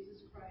Savior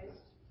Jesus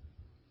Christ.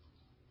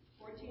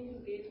 14,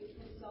 who gave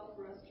himself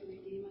for us to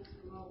redeem us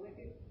from all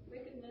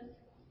wickedness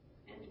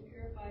and to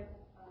purify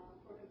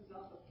for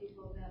himself a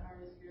people that are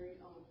his very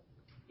own,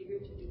 eager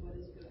to do what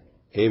is good.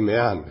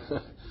 Amen.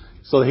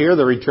 So here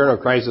the return of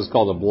Christ is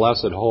called a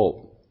blessed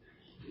hope.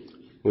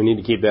 We need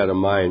to keep that in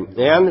mind.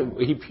 And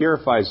he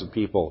purifies the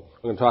people.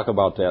 We're going to talk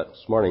about that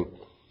this morning.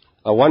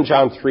 1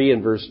 John 3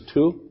 and verse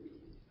 2.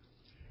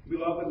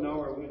 Beloved,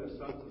 now are we the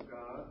sons of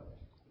God,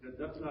 and it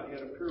doth not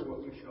yet appear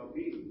what we shall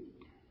be.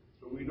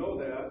 But we know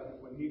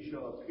that when he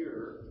shall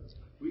appear,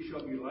 we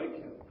shall be like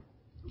him,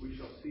 for we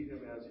shall see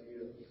him as he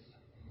is.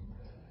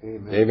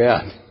 Amen.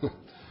 Amen.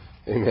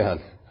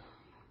 Amen.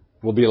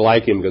 We'll be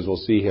like him because we'll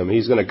see him.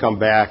 He's going to come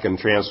back and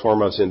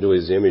transform us into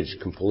his image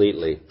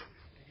completely.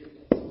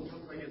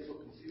 Sometimes I get so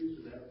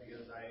confused with that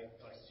because I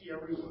see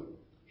everyone,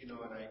 and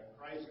I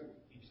praise him.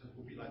 He says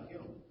we'll be like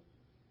him.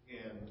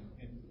 And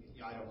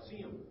I don't see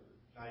him.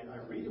 I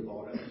read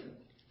about it,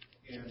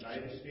 and I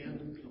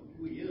understand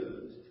who he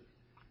is,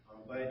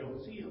 but I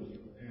don't see him.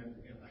 And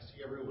I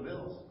see everyone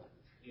else,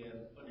 and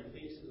on their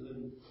faces,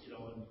 and it's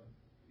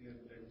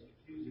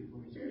confusing for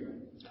me.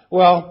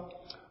 Well,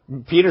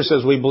 Peter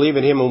says we believe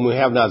in him whom we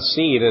have not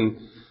seen, and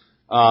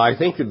I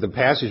think that the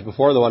passage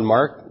before the one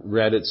Mark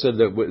read, it said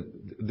that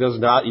it does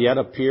not yet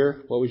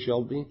appear what we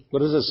shall be. What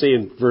does it say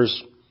in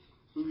verse?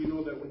 So we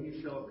know that when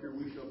he shall appear,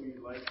 we shall be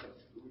like him.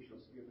 We shall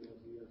see him as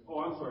he is.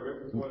 Oh, I'm sorry,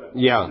 right before that.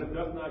 Yeah. And it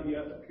does not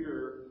yet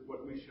appear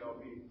what we shall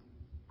be.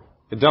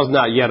 It does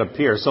not yet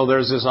appear. So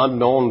there's this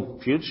unknown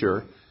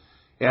future,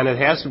 and it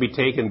has to be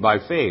taken by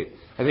faith.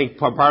 I think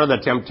part of the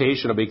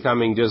temptation of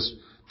becoming just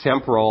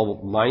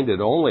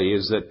temporal-minded only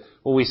is that,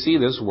 well, we see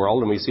this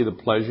world and we see the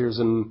pleasures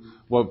and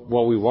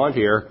what we want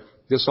here.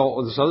 This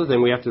other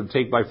thing we have to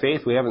take by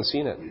faith. We haven't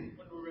seen it. When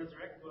we're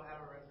resurrected, we'll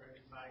have a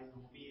resurrected body and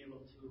we'll be able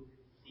to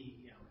see,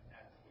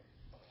 that.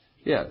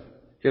 Yeah.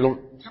 It'll.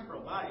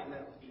 Temporal body,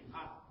 that would be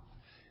impossible.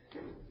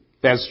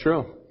 That's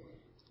true.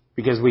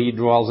 Because we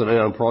dwells in an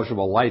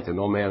unapproachable light that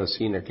no man has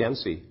seen or can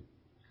see.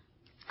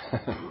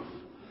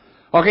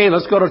 Okay,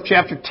 let's go to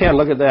chapter 10.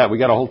 Look at that. We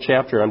got a whole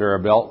chapter under our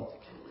belt.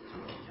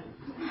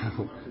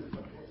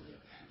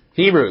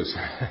 Hebrews.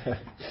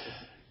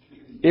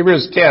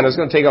 Hebrews 10. It's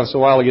going to take us a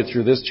while to get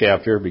through this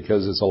chapter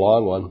because it's a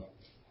long one.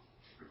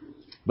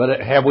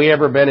 But have we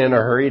ever been in a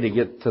hurry to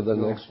get to the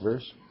next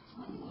verse?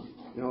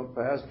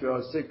 Pastor, I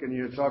was thinking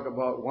you talk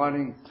about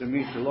wanting to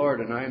meet the Lord,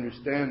 and I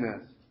understand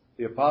that.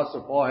 The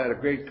Apostle Paul had a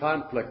great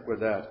conflict with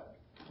that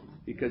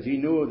because he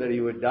knew that he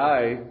would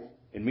die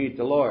and meet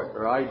the Lord.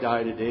 Or I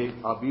die today,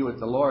 I'll be with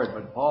the Lord.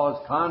 But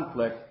Paul's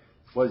conflict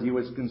was he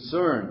was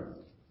concerned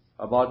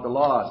about the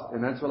lost.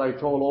 And that's what I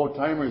told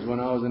old-timers when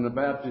I was in the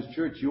Baptist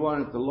church. You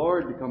wanted the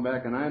Lord to come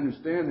back, and I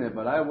understand that,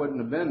 but I wouldn't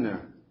have been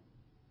there.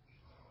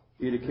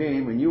 He'd have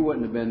came, and you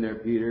wouldn't have been there,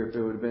 Peter, if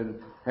it would have been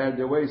had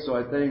their way. So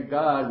I thank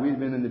God we've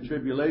been in the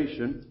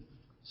tribulation,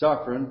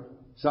 suffering,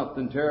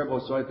 something terrible.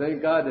 So I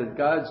thank God that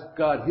God's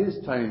got His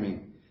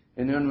timing.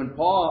 And then when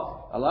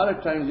Paul, a lot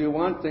of times we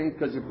want things,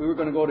 because if we were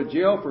going to go to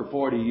jail for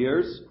 40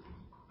 years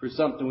for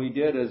something we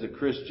did as a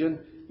Christian,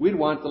 we'd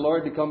want the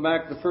Lord to come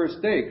back the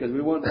first day, because we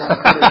wouldn't want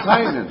to put our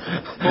time in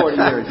 40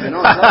 years.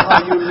 That's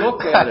how you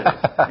look at it.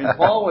 And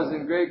Paul was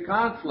in great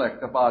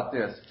conflict about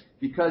this,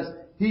 because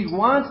he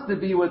wants to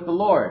be with the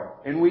Lord,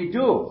 and we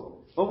do.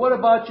 But what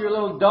about your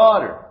little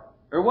daughter?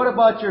 Or what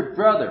about your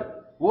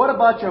brother? What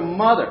about your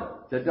mother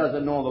that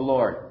doesn't know the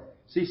Lord?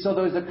 See, so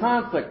there's a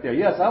conflict there.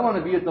 Yes, I want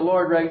to be with the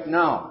Lord right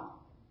now.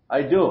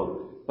 I do.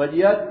 But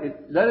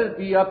yet, let it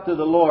be up to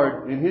the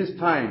Lord in His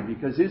time,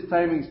 because His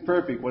timing's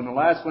perfect when the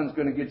last one's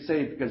going to get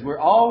saved. Because we're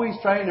always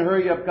trying to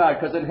hurry up God.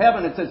 Because in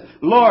heaven it says,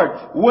 Lord,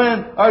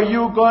 when are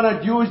you going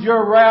to use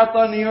your wrath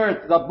on the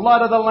earth? The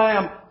blood of the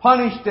Lamb,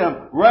 punish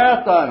them,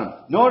 wrath on them.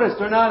 Notice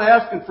they're not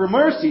asking for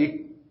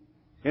mercy.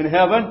 in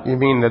heaven? You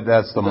mean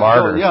that's the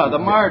martyrs? Yeah, the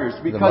martyrs.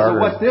 Because of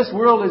what this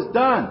world has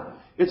done.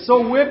 It's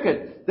so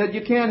wicked that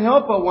you can't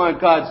help but want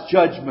God's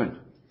judgment.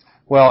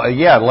 Well,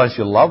 yeah, unless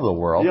you love the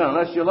world. Yeah,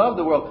 unless you love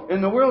the world.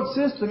 In the world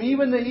system,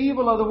 even the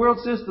evil of the world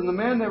system, the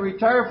man that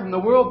retired from the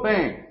World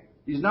Bank,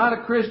 he's not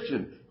a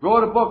Christian,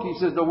 wrote a book. He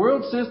says the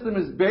world system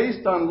is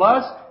based on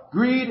lust,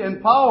 greed,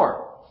 and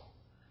power.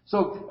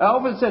 So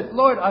Alvin said,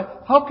 Lord,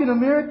 how can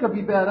America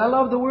be bad? I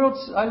love the world.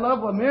 I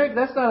love America.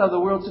 That's not of the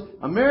world system.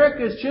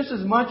 America is just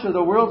as much of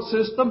the world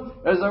system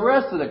as the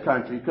rest of the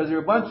country, because they're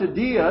a bunch of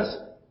deists.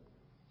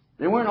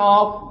 They weren't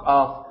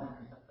all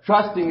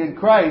trusting in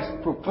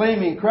Christ,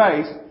 proclaiming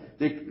Christ.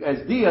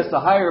 As deists, a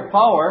higher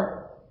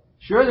power.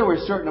 Sure, there were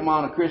a certain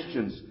amount of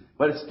Christians,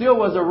 but it still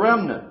was a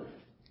remnant.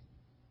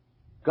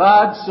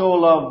 God so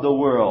loved the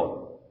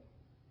world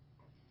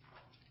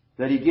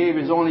that He gave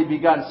His only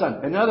begotten Son.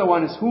 Another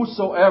one is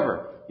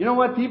whosoever. You know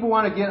what? People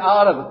want to get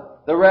out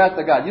of the wrath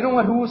of God. You know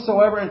what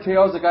whosoever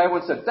entails? The guy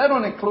once said, that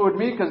don't include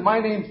me because my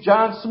name's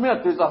John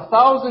Smith. There's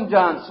 1,000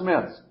 John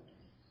Smiths.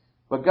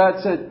 But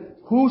God said,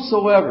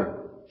 whosoever.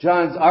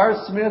 John's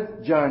R.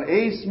 Smith, John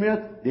A. Smith,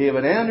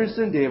 David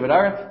Anderson, David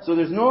R. So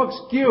there's no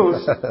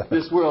excuse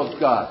this world's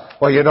got.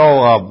 Well, you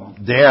know,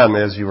 Dan,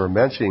 as you were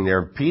mentioning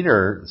there,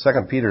 2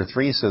 Peter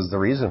 3 says the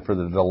reason for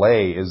the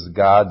delay is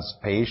God's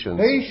patience.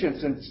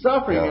 Patience and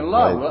suffering and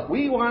love. Right.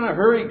 We want to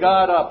hurry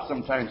God up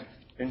sometimes.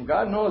 And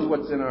God knows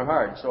what's in our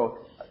heart. So,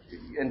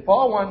 and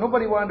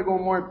nobody wanted to go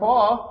more than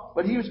Paul,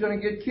 but he was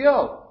going to get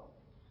killed.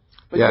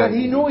 But yet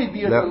he knew he'd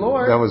be with the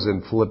Lord. That was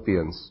in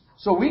Philippians.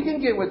 So we can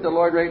get with the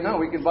Lord right now.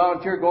 We can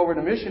volunteer, go over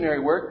to missionary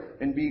work,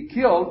 and be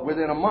killed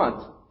within a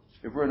month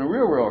if we're in a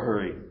real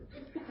hurry.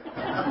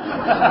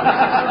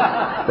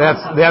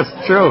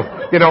 That's true.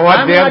 You know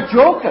what, Dan? I'm not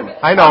joking.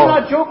 I know.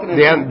 I'm not joking.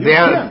 Dan,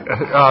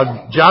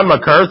 John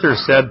MacArthur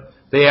said,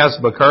 they asked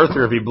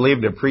MacArthur if he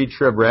believed in a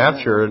pre-trib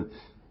rapture, and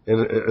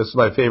it's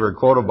my favorite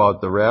quote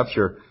about the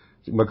rapture.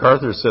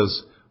 MacArthur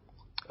says,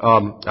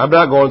 I'm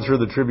not going through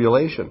the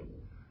tribulation.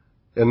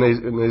 And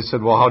they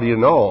said, well, how do you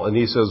know? And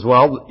he says,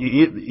 well,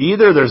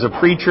 either there's a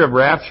pre-trib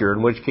rapture,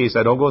 in which case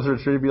I don't go through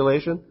the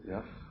tribulation,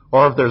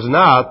 or if there's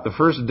not, the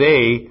first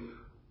day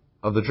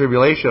of the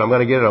tribulation, I'm going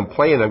to get on a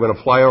plane, I'm going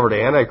to fly over to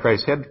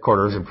Antichrist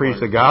headquarters and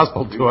preach the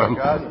gospel to him.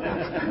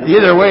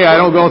 Either way, I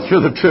don't go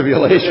through the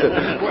tribulation.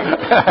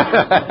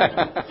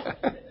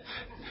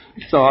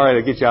 So, all right,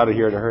 I'll get you out of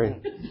here in a hurry. I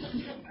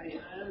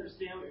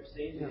understand what you're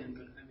saying, Dan,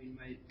 but I mean,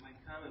 my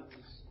comment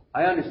was...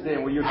 I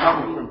understand where you're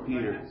coming from,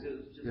 Peter.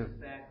 The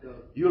fact of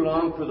you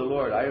long for the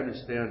Lord. I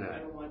understand that. I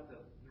don't want the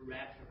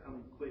rapture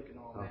coming quick and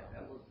all that.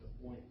 That wasn't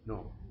the point.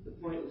 No. The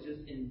point was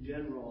just in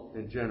general.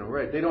 In general,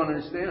 right. They don't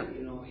understand.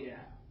 You know, yeah.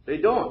 They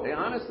don't. They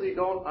honestly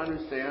don't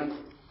understand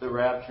the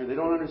rapture. They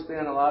don't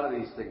understand a lot of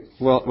these things.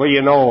 Well,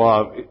 you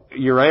know,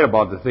 you're right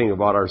about the thing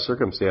about our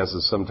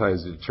circumstances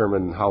sometimes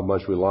determine how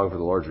much we long for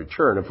the Lord's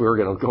return. If we were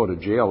going to go to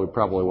jail, we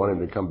probably want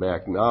Him to come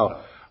back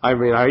now. I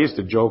mean, I used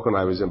to joke when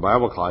I was in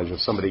Bible college, if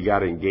somebody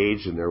got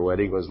engaged and their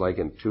wedding was like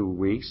in 2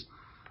 weeks,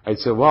 I'd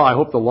say, well, I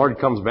hope the Lord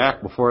comes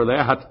back before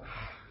that.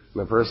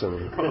 And the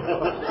person...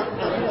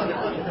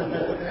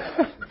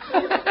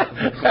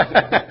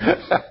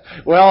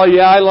 well,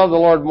 yeah, I love the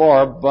Lord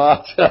more,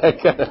 but...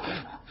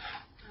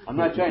 I'm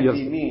not trying to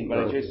be mean, but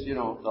I just, you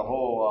know, the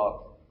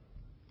whole...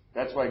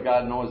 that's why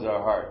God knows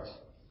our hearts.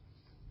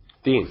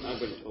 Dean. I've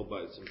been told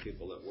by some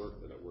people that I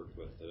worked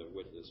with, that have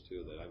witnessed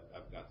to, that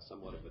I've got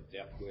somewhat of a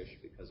death wish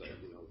because I,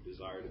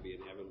 desire to be in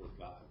heaven with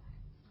God.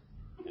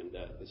 And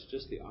it's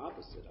just the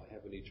opposite. I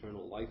have an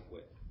eternal life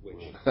wish.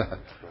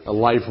 A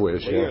life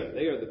wish, They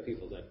are the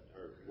people that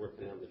are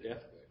working on the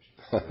death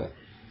wish.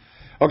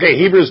 Okay,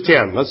 Hebrews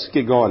 10. Let's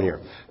get going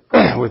here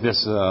with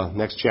this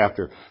next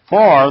chapter.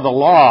 For the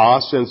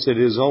law, since it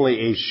is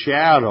only a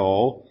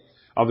shadow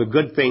of the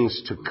good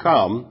things to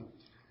come,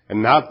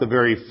 and not the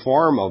very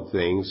form of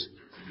things,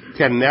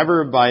 can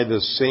never by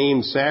the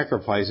same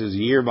sacrifices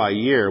year by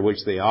year,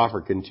 which they offer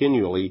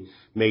continually,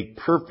 make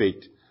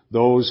perfect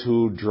those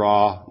who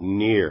draw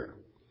near.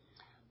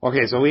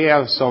 Okay, so we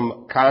have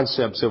some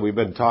concepts that we've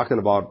been talking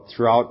about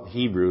throughout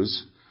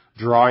Hebrews.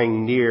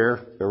 Drawing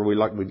near.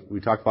 Remember we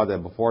talked about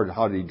that before.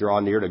 How did he draw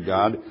near to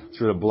God?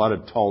 Through the blood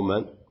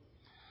atonement.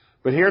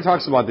 But here it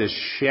talks about this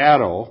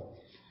shadow.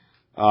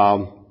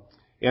 And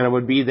it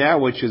would be that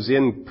which is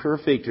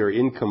imperfect or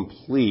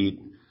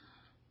incomplete.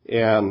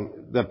 And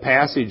the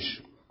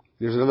passage,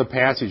 there's another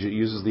passage that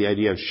uses the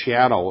idea of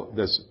shadow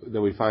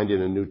that we find in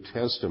the New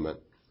Testament.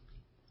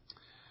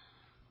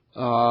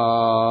 We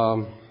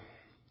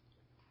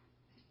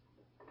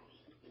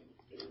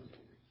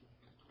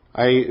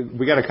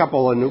got a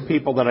couple of new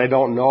people that I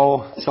don't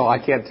know, so I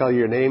can't tell you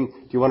your name.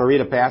 Do you want to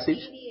read a passage?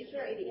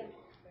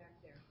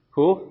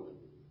 Who?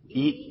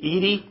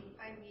 Edie?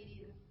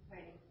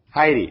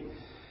 Heidi.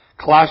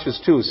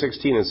 Colossians 2,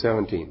 16 and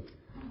 17.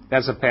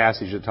 That's a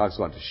passage that talks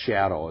about the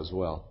shadow as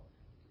well.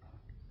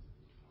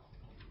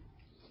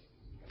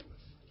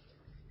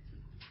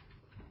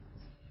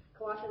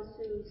 Colossians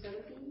 2,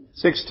 17?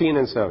 16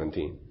 and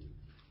 17.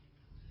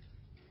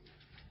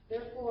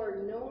 Therefore,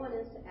 no one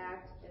is to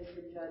act as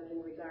the judge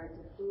in regard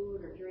to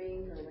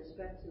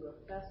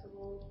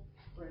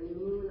or a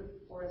moon,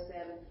 or a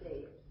Sabbath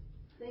day,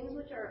 things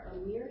which are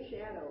a mere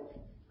shadow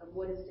of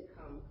what is to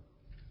come.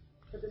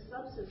 But the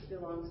substance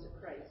belongs to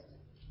Christ.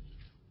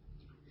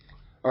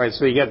 All right,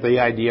 so you get the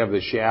idea of the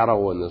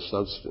shadow and the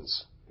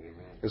substance.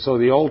 And so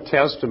the Old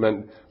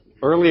Testament,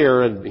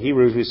 earlier in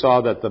Hebrews, we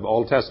saw that the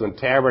Old Testament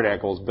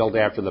tabernacle is built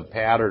after the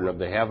pattern of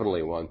the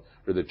heavenly one,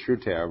 or the true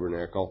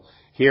tabernacle.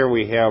 Here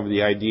we have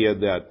the idea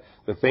that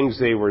the things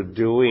they were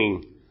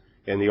doing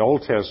in the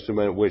Old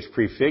Testament, which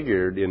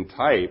prefigured in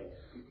type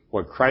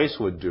what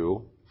Christ would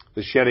do,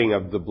 the shedding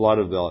of the blood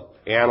of the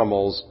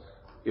animals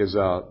is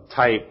a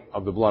type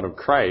of the blood of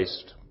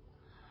Christ.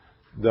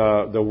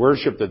 The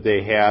worship that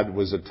they had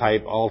was a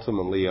type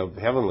ultimately of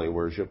heavenly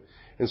worship.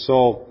 And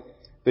so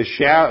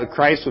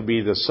Christ would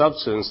be the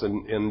substance,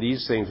 and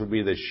these things would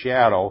be the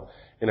shadow.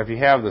 And if you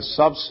have the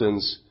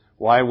substance,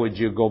 why would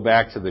you go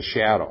back to the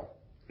shadow?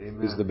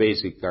 Amen. Is the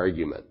basic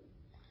argument.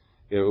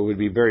 It would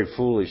be very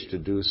foolish to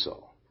do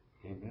so.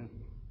 Amen.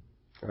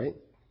 Right?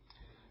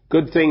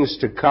 Good things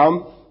to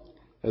come,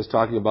 as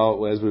talking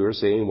about, as we were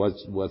saying,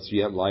 what's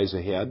yet lies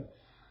ahead.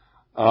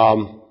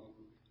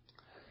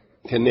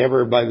 Can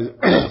never, by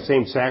the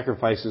same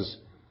sacrifices,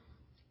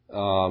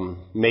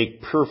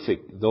 make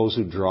perfect those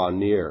who draw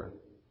near.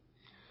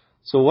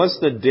 So what's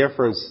the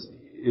difference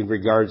in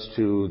regards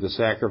to the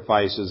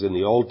sacrifices in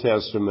the Old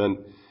Testament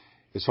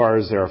as far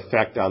as their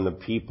effect on the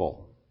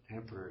people?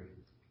 Temporary.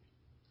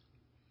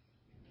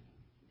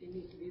 They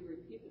need to be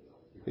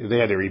repeated. They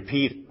had to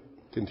repeat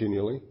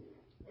continually.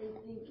 I think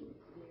they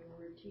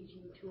were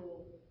teaching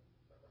tools.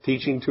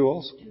 Teaching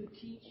tools? To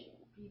teach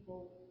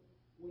people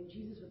when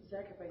Jesus would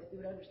sacrifice, they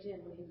would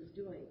understand what he was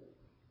doing.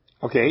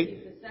 Okay.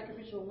 He's the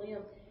sacrificial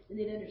lamb, and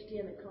they'd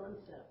understand the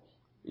concept.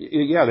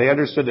 Yeah, they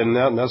understood the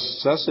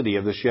necessity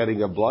of the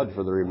shedding of blood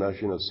for the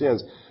remission of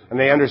sins. And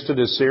they understood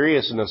the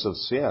seriousness of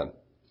sin.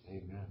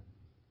 Amen.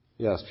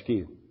 Yes,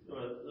 Keith. So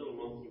a little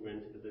monkey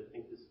wrench, because I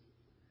think this...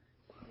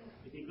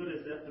 If you go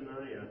to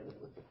Zephaniah,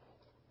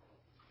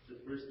 the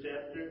first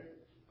chapter,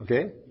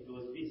 Okay. it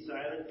goes, "Be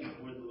silent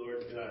before the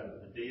Lord God.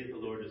 The day of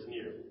the Lord is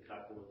near."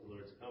 Talking about the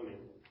Lord's coming.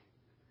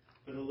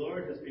 "For the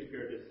Lord has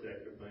prepared his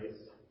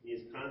sacrifice. He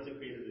has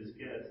consecrated his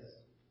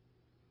guests.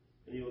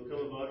 And he will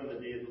come about on the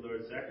day of the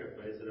Lord's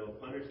sacrifice, and I will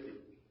punish the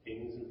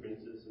kings and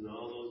princes and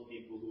all those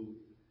people who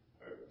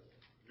are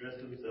dressed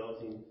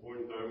themselves in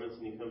foreign garments,"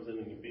 and he comes in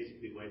and he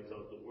basically wipes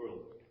out the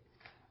world.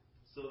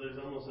 So there's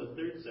almost a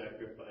third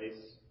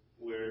sacrifice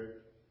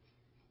where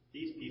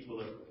these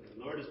people are, the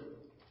Lord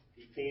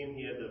he came,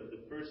 he had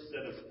the first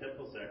set of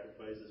temple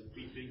sacrifices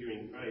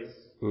prefiguring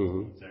Christ's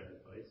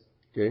sacrifice.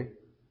 Okay.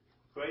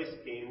 Christ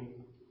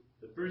came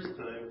the first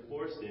time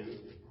for sin,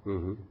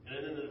 and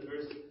then in the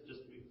verse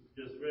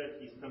just read,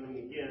 he's coming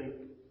again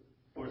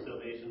for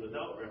salvation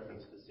without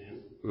reference to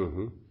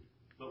sin.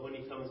 But when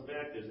he comes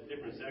back, there's a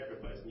different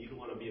sacrifice, and you don't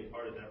want to be a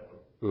part of that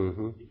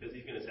one. Because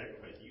he's going to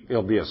sacrifice you.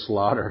 It'll be a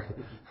slaughter.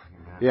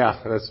 Yeah,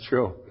 that's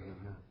true.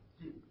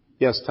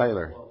 Yes,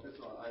 Tyler. Well, first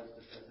of all, I was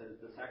just going to say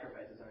that the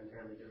sacrifices are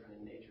entirely different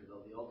in nature,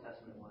 though. The Old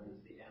Testament ones,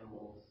 the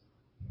animals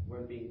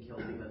weren't being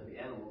killed because the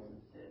animals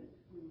had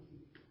sinned.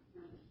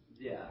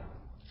 Yeah,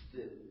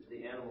 the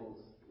animals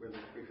were the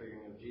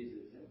prefiguring of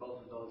Jesus, and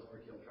both of those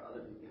were killed for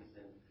other people's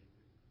sin.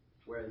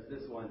 Whereas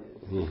this one is,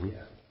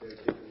 they're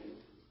different.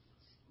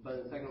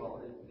 But second of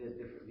all, it is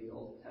different. The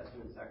Old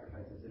Testament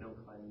sacrifices, they don't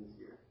cleanse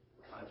your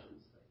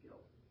conscience of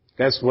guilt.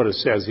 That's what it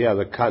says, yeah,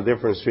 the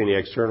difference between the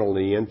external and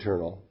the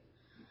internal.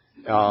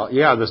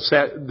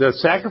 The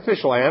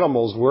sacrificial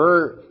animals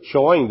were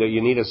showing that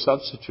you need a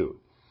substitute.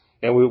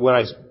 And when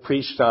I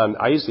preached on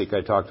Isaac,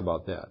 I talked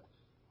about that.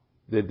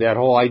 That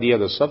whole idea of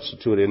the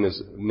substitute in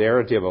this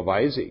narrative of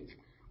Isaac,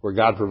 where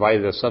God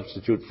provided a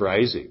substitute for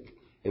Isaac,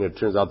 and it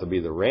turns out to be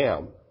the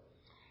ram.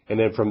 And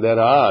then from then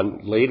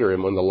on, later,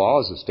 and when the law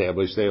is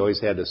established, they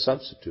always had a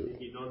substitute.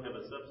 If you don't have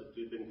a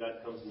substitute, then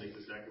God comes and makes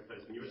a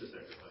sacrifice, and you're the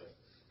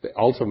sacrifice.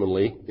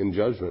 Ultimately, in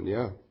judgment,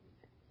 yeah.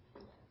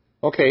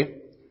 Okay,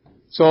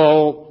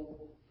 so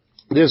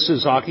this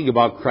is talking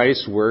about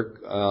Christ's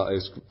work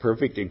as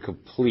perfect and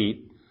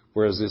complete,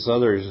 whereas this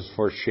other is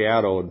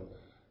foreshadowed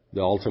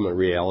the ultimate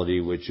reality,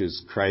 which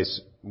is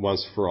Christ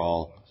once for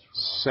all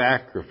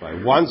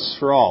sacrifice. Once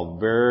for all,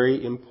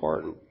 very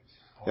important.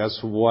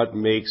 That's what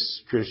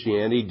makes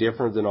Christianity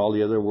different than all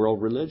the other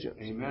world religions.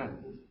 Amen.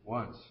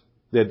 Once.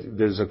 That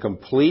there's a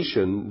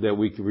completion that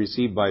we can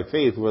receive by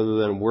faith rather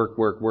than work,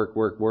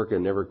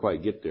 and never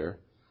quite get there.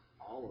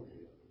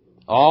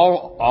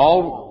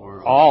 All,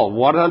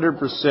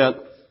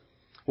 100%.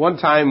 One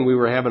time we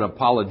were having an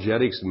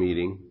apologetics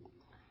meeting,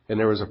 and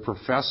there was a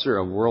professor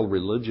of world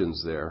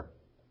religions there.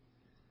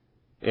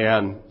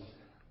 And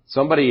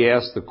somebody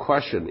asked the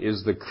question,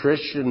 is the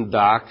Christian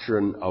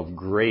doctrine of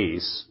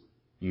grace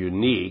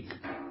unique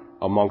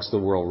amongst the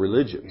world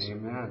religions?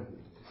 Amen.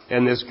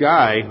 And this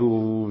guy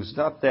who's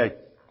not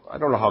that, I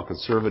don't know how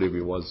conservative he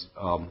was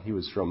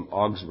from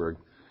Augsburg,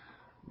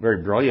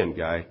 very brilliant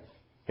guy.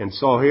 And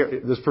so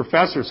here, this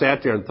professor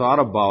sat there and thought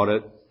about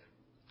it,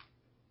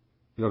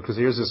 because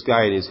here's this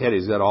guy in his head,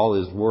 he's got all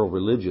his world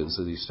religions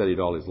that he studied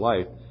all his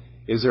life.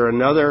 Is there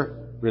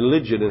another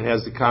religion, it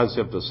has the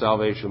concept of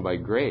salvation by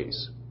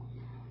grace.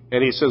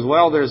 And he says,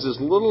 well, there's this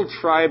little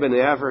tribe in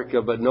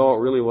Africa, but no, it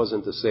really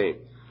wasn't the same.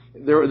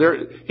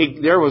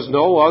 There was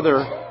no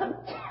other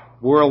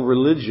world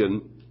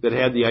religion that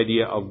had the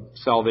idea of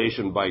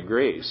salvation by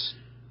grace,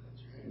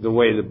 the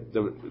way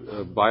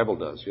the Bible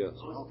does, yes.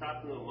 I was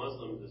talking to a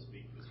Muslim this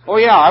week. Oh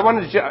yeah,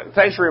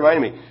 thanks for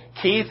reminding me.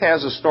 Keith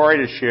has a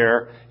story to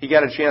share. He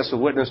got a chance to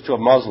witness to a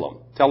Muslim.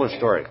 Tell her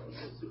story. He's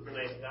a super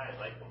nice guy. I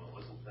like him. I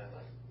wasn't trying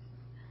to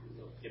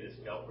get his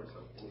scalp or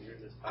something. You're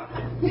just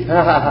talking.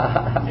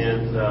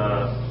 And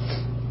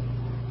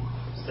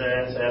so I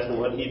asked him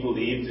what he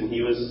believed, and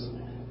he was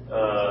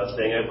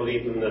saying, I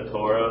believe in the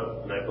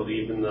Torah, and I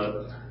believe in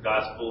the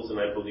Gospels, and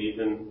I believe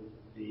in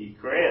the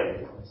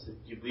Quran. I said,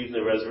 do you believe in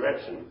the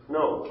resurrection?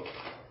 No.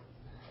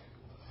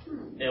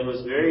 It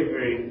was very,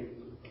 very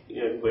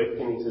quick,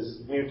 and he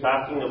says, we were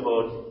talking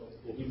about,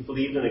 he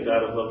believed in a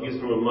God of love. He was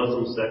from a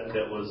Muslim sect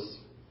that was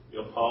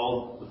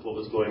appalled with what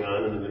was going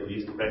on in the Middle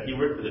East. In fact, he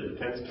worked for the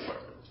Defense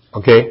Department.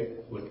 Okay.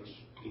 Which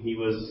he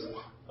was,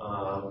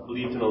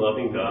 believed in a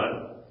loving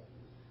God.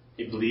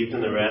 He believed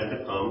in the wrath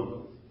to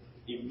come.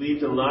 He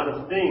believed in a lot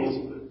of things,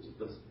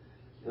 but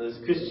this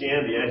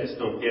Christianity, I just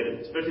don't get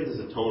it, especially this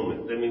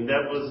atonement. I mean,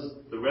 that was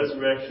the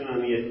resurrection,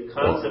 and the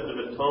concept of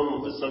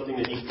atonement was something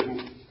that he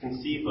couldn't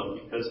conceive of,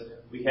 because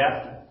we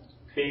have to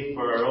pay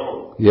for our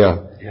own. Yeah.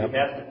 Yep. We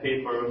have to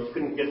pay for our own. He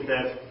couldn't get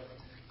that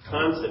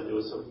concept. It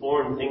was a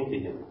foreign thing to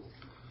him.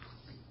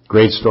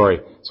 Great story.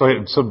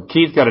 So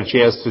Keith got a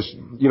chance to,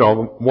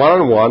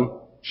 one-on-one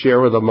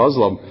share with a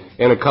Muslim,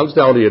 and it comes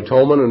down to the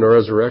atonement and the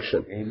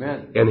resurrection.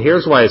 Amen. And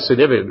here's why it's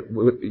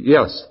significant.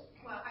 Yes.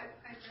 Well, I've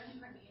done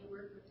study and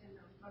worked within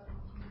the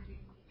Muslim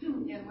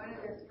community, and one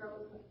of their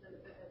struggles with the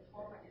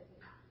atonement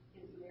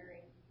is Mary.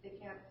 They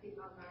can't see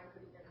how God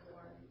could have been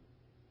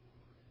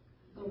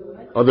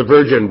born. Oh, the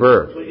virgin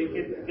birth. So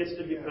it gets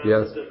to be concept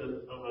Yes.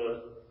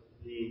 of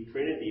the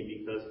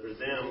Trinity, because for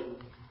them,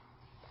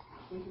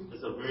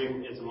 it's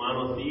a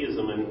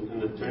monotheism,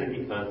 and the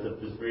Trinity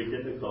concept is very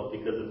difficult,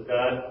 because if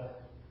God,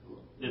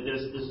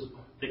 there's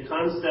the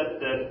concept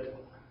that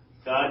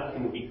God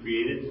can be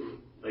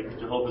created, like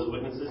Jehovah's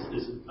Witnesses,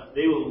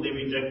 they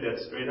reject that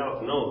straight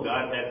out. No,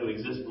 God had to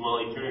exist from all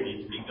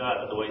eternity to be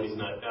God, otherwise He's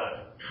not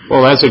God.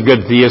 Well, that's a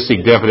good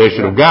theistic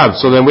definition of God.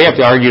 So then we have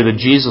to argue that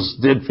Jesus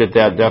did fit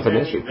that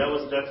definition.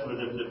 That's where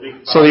the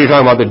big. So you're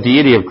talking about the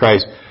deity of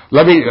Christ.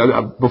 Let me,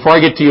 before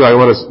I get to you, I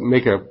want to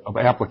make an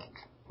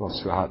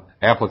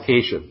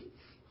application.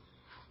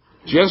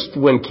 Just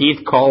when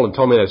Keith called and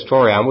told me that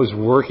story, I was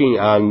working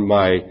on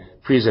my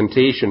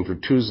presentation for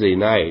Tuesday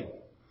night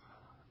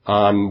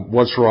on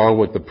what's wrong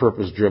with the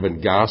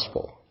purpose-driven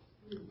gospel,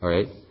 all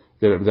right,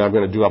 that I'm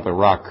going to do up at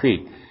Rock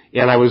Creek.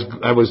 And I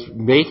was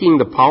making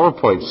the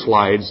PowerPoint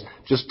slides,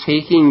 just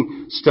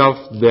taking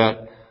stuff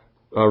that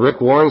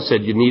Rick Warren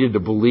said you needed to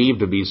believe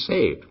to be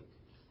saved.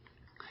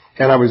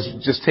 And I was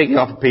just taking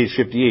off of page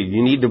 58.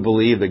 You need to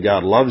believe that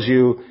God loves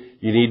you.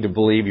 You need to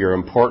believe you're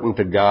important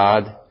to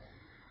God.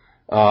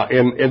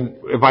 And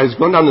if I was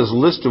going down this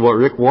list of what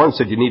Rick Warren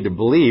said you need to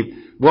believe,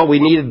 what we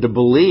needed to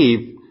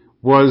believe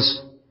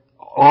was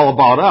all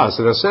about us.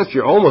 In a sense,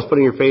 you're almost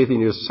putting your faith in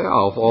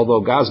yourself,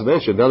 although God's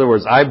mentioned. In other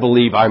words, I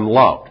believe I'm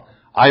loved.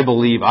 I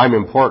believe I'm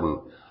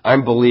important. I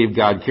believe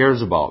God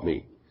cares about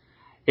me.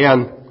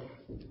 And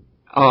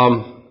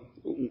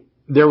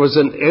there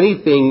wasn't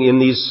anything in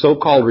these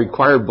so-called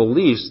required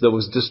beliefs that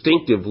was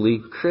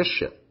distinctively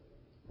Christian.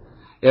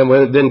 And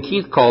when then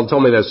Keith called and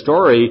told me that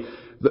story,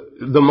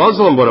 the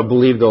Muslim would have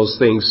believed those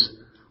things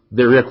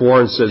that Rick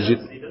Warren says.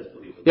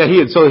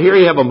 So here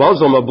you have a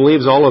Muslim that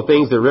believes all the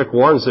things that Rick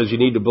Warren says you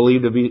need to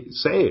believe to be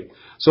saved.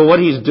 So what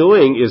he's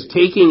doing is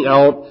taking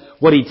out,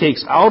 what he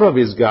takes out of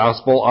his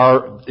gospel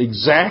are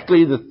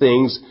exactly the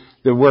things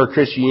that where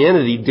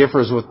Christianity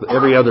differs with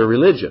every other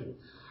religion.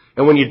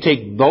 And when you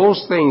take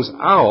those things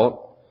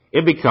out,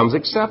 it becomes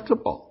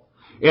acceptable.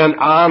 And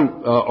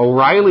on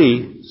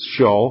O'Reilly's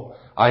show,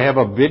 I have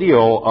a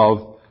video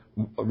of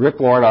Rick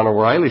Warren on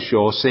O'Reilly's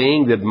show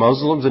saying that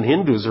Muslims and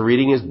Hindus are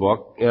reading his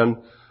book and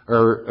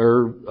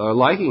are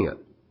liking it.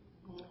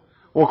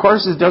 Well, of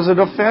course, it doesn't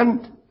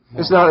offend.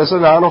 It's a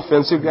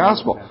non-offensive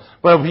gospel.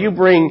 But if you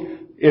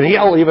bring, and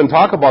he'll even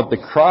talk about the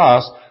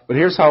cross, but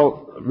here's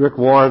how Rick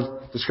Warren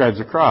describes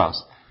the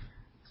cross.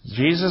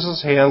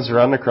 Jesus' hands are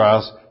on the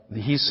cross.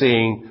 He's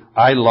saying,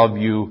 I love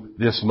you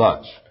this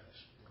much.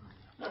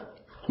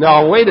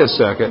 Now, wait a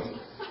second.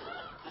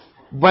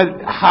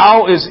 But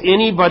how is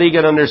anybody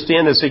going to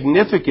understand the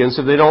significance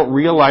if they don't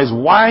realize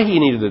why he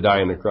needed to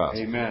die on the cross?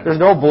 Amen. There's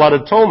no blood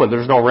atonement.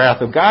 There's no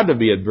wrath of God to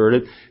be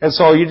averted. And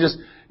so you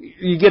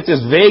get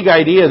this vague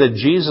idea that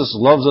Jesus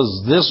loves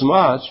us this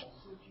much.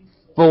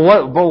 But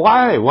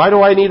why? Why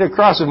do I need a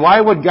cross? And why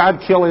would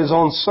God kill His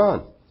own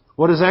Son?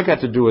 What does that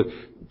got to do with?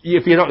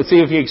 If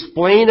you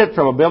explain it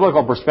from a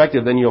biblical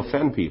perspective, then you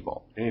offend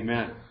people.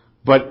 Amen.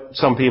 But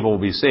some people will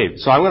be saved.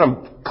 So I'm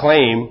going to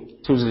claim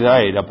Tuesday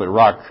night up at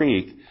Rock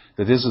Creek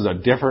that this is a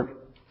different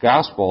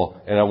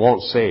gospel and it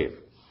won't save.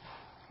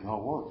 No,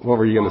 it won't. What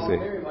were you going to say?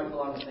 Very much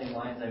along the same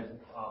lines.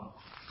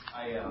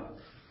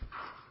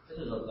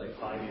 This is like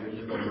 5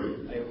 years ago.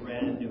 I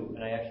ran into,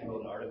 and I actually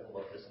wrote an article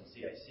about this in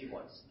CIC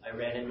once. I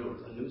ran into a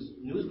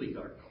Newsweek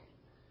article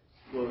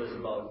where it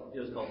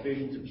was called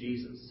Visions of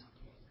Jesus.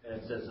 And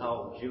it says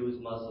how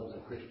Jews, Muslims,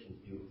 and Christians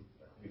view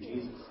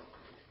Jesus.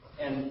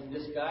 And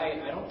this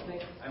guy, I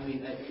think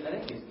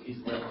he's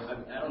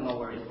liberal. I don't know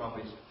where he's from.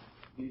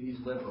 He's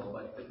liberal.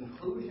 But the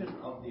conclusion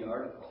of the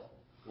article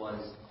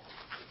was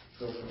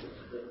the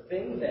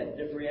thing that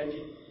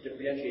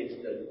differentiates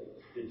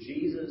the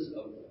Jesus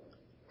of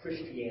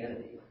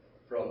Christianity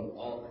from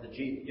all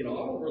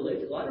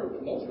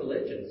most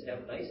religions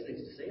have nice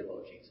things to say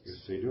about Jesus.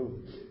 Yes, they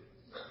do.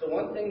 The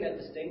one thing that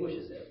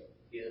distinguishes it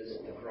is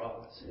the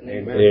cross. And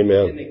Amen.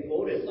 And they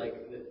quoted like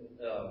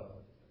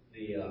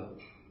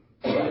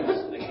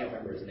I can't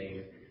remember his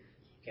name,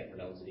 can't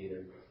pronounce it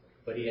either.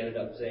 But he ended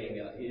up saying,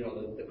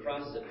 the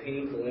cross is a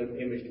painful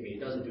image to me. It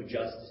doesn't do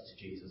justice to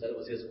Jesus. That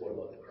was his quote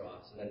about the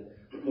cross. And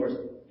then, of course,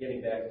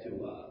 getting back to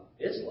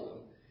Islam,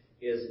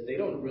 is they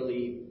don't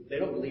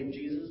believe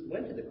Jesus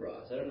went to the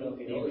cross. I don't know if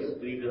you know this.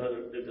 He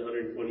lived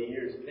 120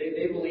 years.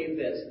 They believe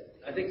that.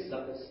 I think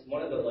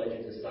one of the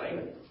legends is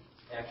Simon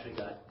actually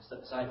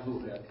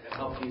who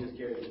helped Jesus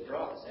carry the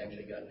cross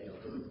actually got nailed.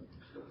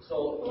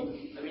 So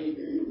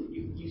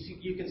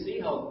you can see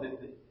how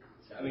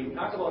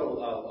talk about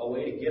a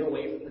way to get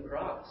away from the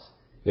cross.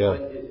 Yeah.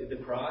 But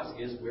the cross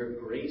is where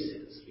grace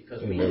is,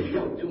 because we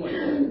don't do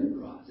anything with the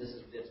cross.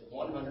 It's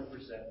 100%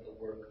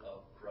 the work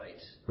of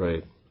Christ.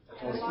 Right.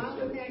 And along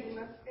with that, you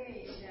must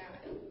say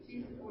that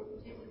Jesus told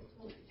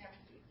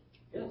empty.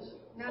 Yes.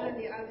 None of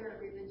the other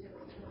religions.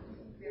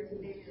 There's a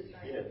big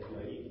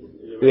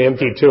The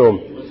empty tomb.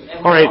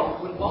 And All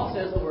right. When Paul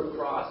says the word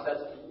cross,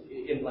 that's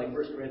in like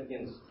 1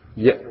 Corinthians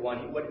chapter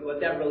 1. What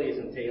that really is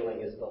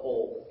entailing is the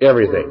whole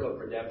everything work of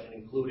redemption,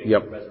 including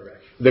Yep. the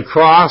resurrection. The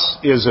cross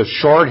is a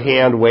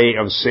shorthand way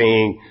of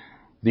saying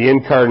the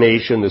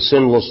incarnation, the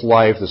sinless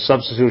life, the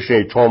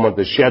substitutionary atonement,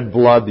 the shed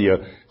blood,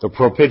 the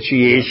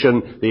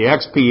propitiation, the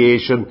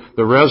expiation,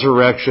 the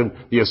resurrection,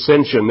 the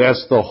ascension.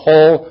 That's the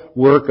whole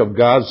work of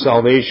God's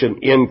salvation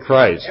in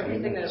Christ,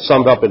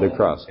 summed up in the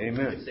cross.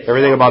 Amen.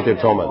 Everything about the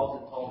atonement.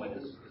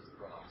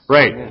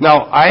 Right.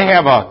 Now, I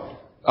have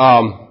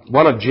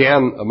one of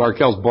Jan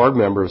Markell's board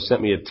members sent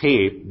me a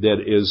tape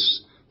that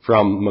is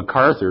from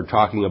MacArthur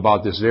talking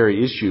about this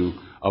very issue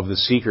of the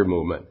seeker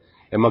movement.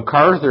 And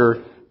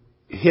MacArthur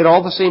hit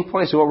all the same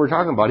points of what we're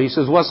talking about. He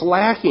says, what's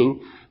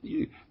lacking,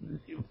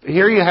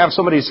 here you have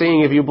somebody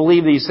saying, if you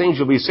believe these things,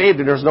 you'll be saved,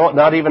 and there's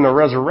not even a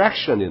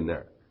resurrection in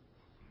there.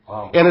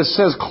 Wow. And it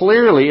says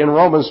clearly in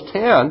Romans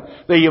 10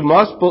 that you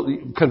must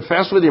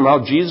confess with your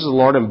mouth Jesus is the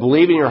Lord and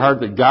believe in your heart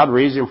that God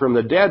raised him from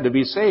the dead to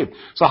be saved.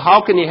 So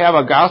how can you have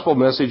a gospel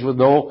message with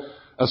no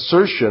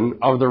assertion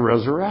of the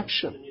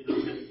resurrection?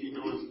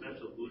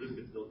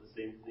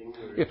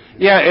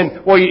 Yeah, and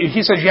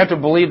he says you have to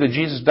believe that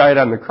Jesus died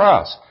on the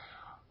cross.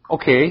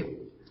 Okay,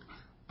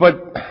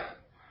 but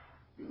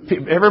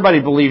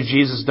everybody believes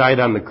Jesus died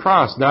on the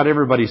cross. Not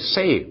everybody's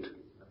saved.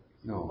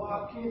 No.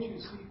 Bob, can't you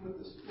see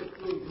what's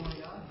really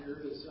going on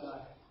here is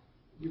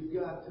you've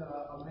got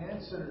a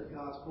man-centered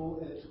gospel,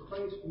 and it's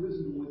Christ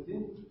risen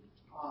within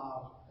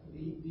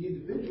the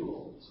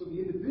individual. So the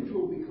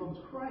individual becomes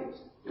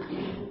Christ.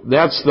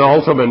 That's the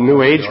ultimate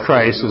New Age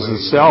Christ is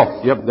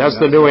itself. Yep, that's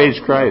the New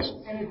Age Christ.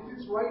 And it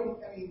fits right.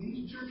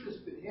 These churches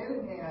fit hand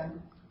in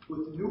hand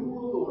with the New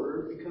World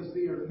Order because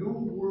they are New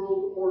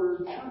World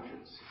Order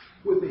churches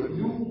with a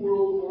New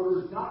World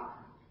Order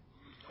doctrine.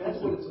 That's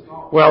what it's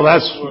about. Well,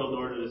 that's the world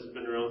order that's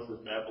been around since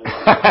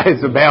Babylon.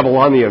 It's the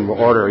Babylonian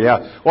order,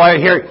 yeah. Well,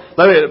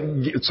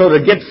 so to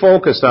get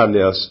focused on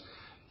this,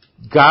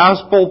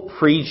 gospel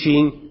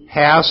preaching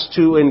has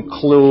to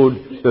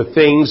include the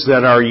things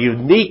that are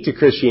unique to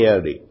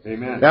Christianity.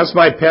 Amen. That's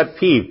my pet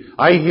peeve.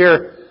 I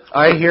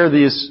hear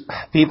these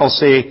people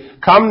say,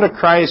 come to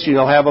Christ and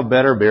you'll have a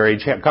better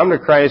marriage. Come to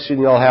Christ and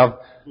you'll have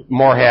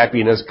more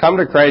happiness. Come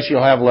to Christ and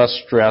you'll have less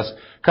stress.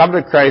 Come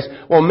to Christ.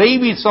 Well,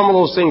 maybe some of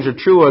those things are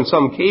true in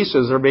some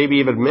cases, or maybe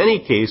even many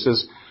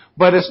cases,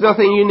 but it's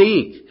nothing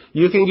unique.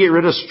 You can get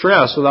rid of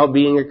stress without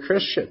being a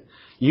Christian.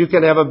 You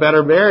can have a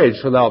better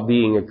marriage without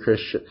being a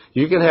Christian.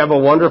 You can have a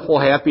wonderful,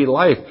 happy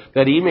life.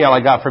 That email I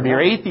got from your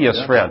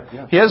atheist friend.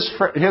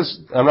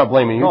 I'm not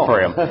blaming you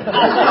for him.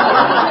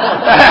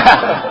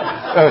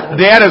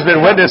 Dad has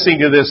been witnessing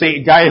to this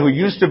guy who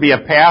used to be a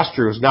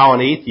pastor who's now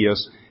an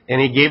atheist,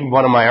 and he gave him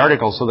one of my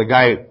articles, so the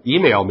guy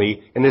emailed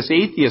me, and this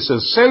atheist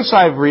says, since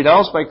I've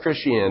renounced my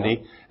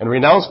Christianity and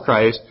renounced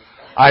Christ,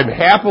 I'm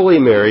happily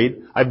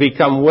married, I've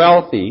become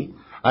wealthy,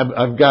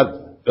 I've got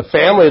a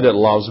family that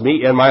loves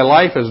me, and my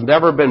life has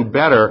never been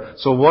better,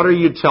 so what are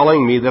you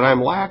telling me that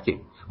I'm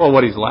lacking? Well,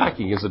 what he's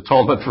lacking is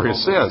atonement for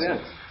his sins.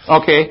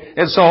 Okay,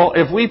 and so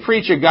if we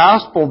preach a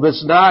gospel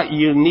that's not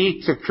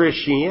unique to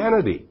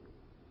Christianity,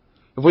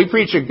 if we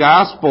preach a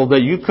gospel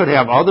that you could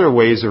have other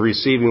ways of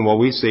receiving what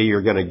we say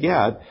you're going to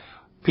get,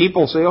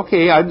 people say,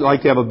 okay, I'd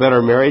like to have a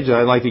better marriage and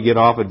I'd like to get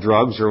off of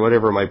drugs or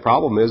whatever my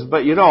problem is.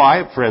 But I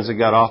have friends that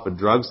got off of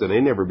drugs and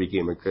they never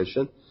became a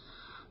Christian.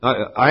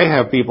 I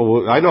have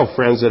people, I know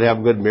friends that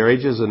have good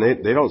marriages and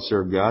they don't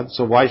serve God.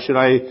 So why should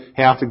I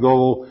have to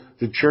go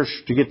to church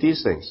to get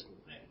these things?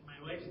 My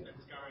wife's been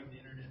scouring the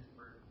internet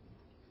for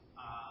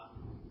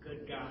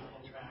good gospel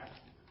tracts.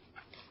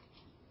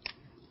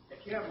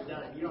 If you haven't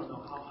done it, you don't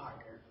know how hard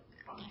they're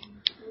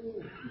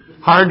to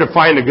find. Hard to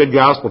find a good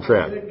gospel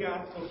tract. A good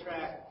gospel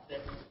tract that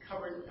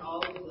covers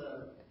all of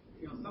the,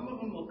 some of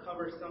them will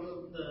cover some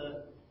of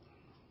the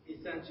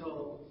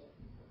essential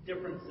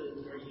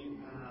differences or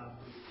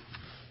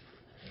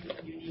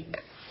unique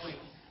points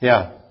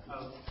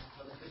of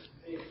the Christian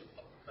faith,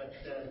 but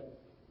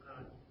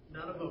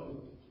none of them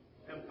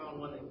have found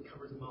one that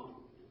covers them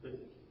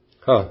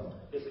all.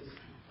 Is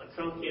a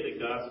truncated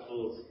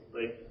gospel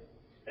like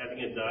having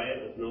a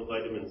diet with no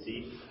vitamin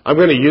C? I'm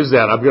going to use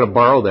that. I'm going to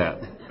borrow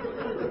that.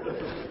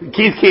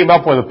 Keith came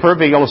up with a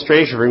perfect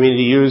illustration for me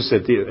to use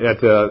at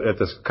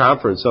the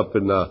conference up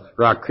in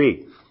Rock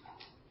Creek.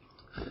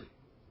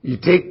 You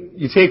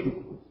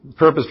take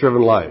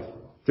purpose-driven life.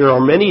 There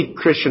are many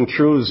Christian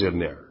truths in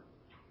there.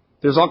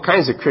 There's all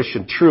kinds of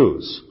Christian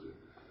truths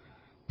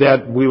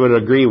that we would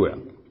agree with.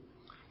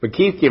 But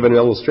Keith gave an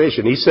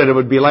illustration. He said it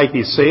would be like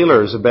these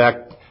sailors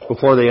back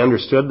before they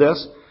understood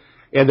this,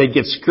 and they'd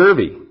get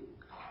scurvy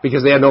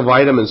because they had no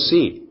vitamin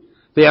C.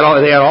 They had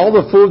all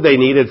the food they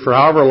needed for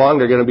however long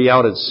they're going to be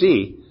out at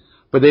sea,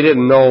 but they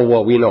didn't know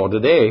what we know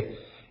today.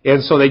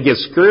 And so they'd get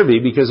scurvy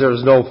because there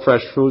was no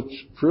fresh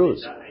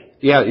fruits.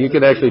 Yeah, you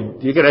could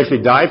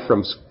actually die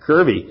from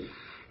scurvy.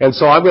 And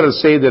so I'm going to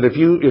say that if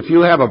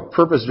you have a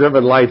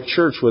purpose-driven life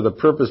church with a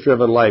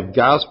purpose-driven life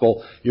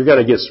gospel, you're going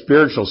to get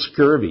spiritual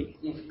scurvy.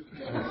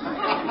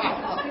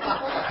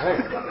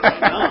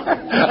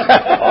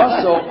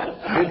 Also,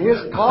 in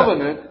his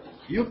covenant,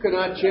 you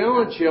cannot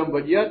challenge him,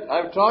 but yet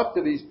I've talked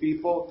to these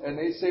people, and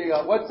they say,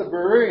 what's a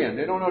Berean?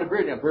 They don't know the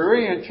Berean.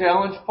 Berean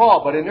challenged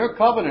Paul, but in their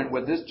covenant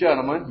with this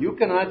gentleman, you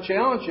cannot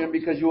challenge him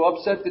because you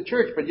upset the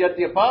church. But yet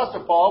the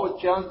Apostle Paul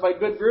was challenged by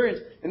good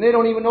Bereans, and they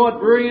don't even know what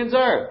Bereans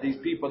are, these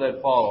people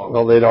that follow him.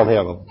 Well, they don't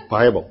have a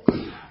Bible.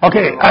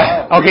 Okay,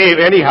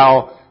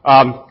 anyhow,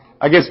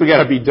 I guess we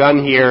got to be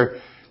done here.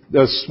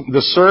 The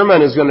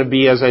sermon is going to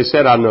be, as I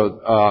said, on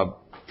the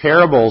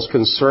parables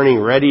concerning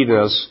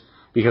readiness,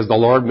 because the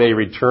Lord may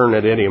return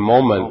at any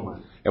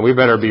moment, and we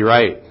better be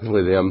right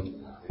with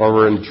Him, or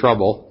we're in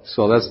trouble.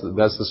 So that's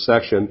the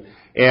section.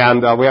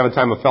 And we have a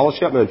time of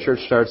fellowship, and the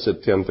church starts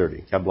at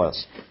 10:30. God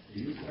bless.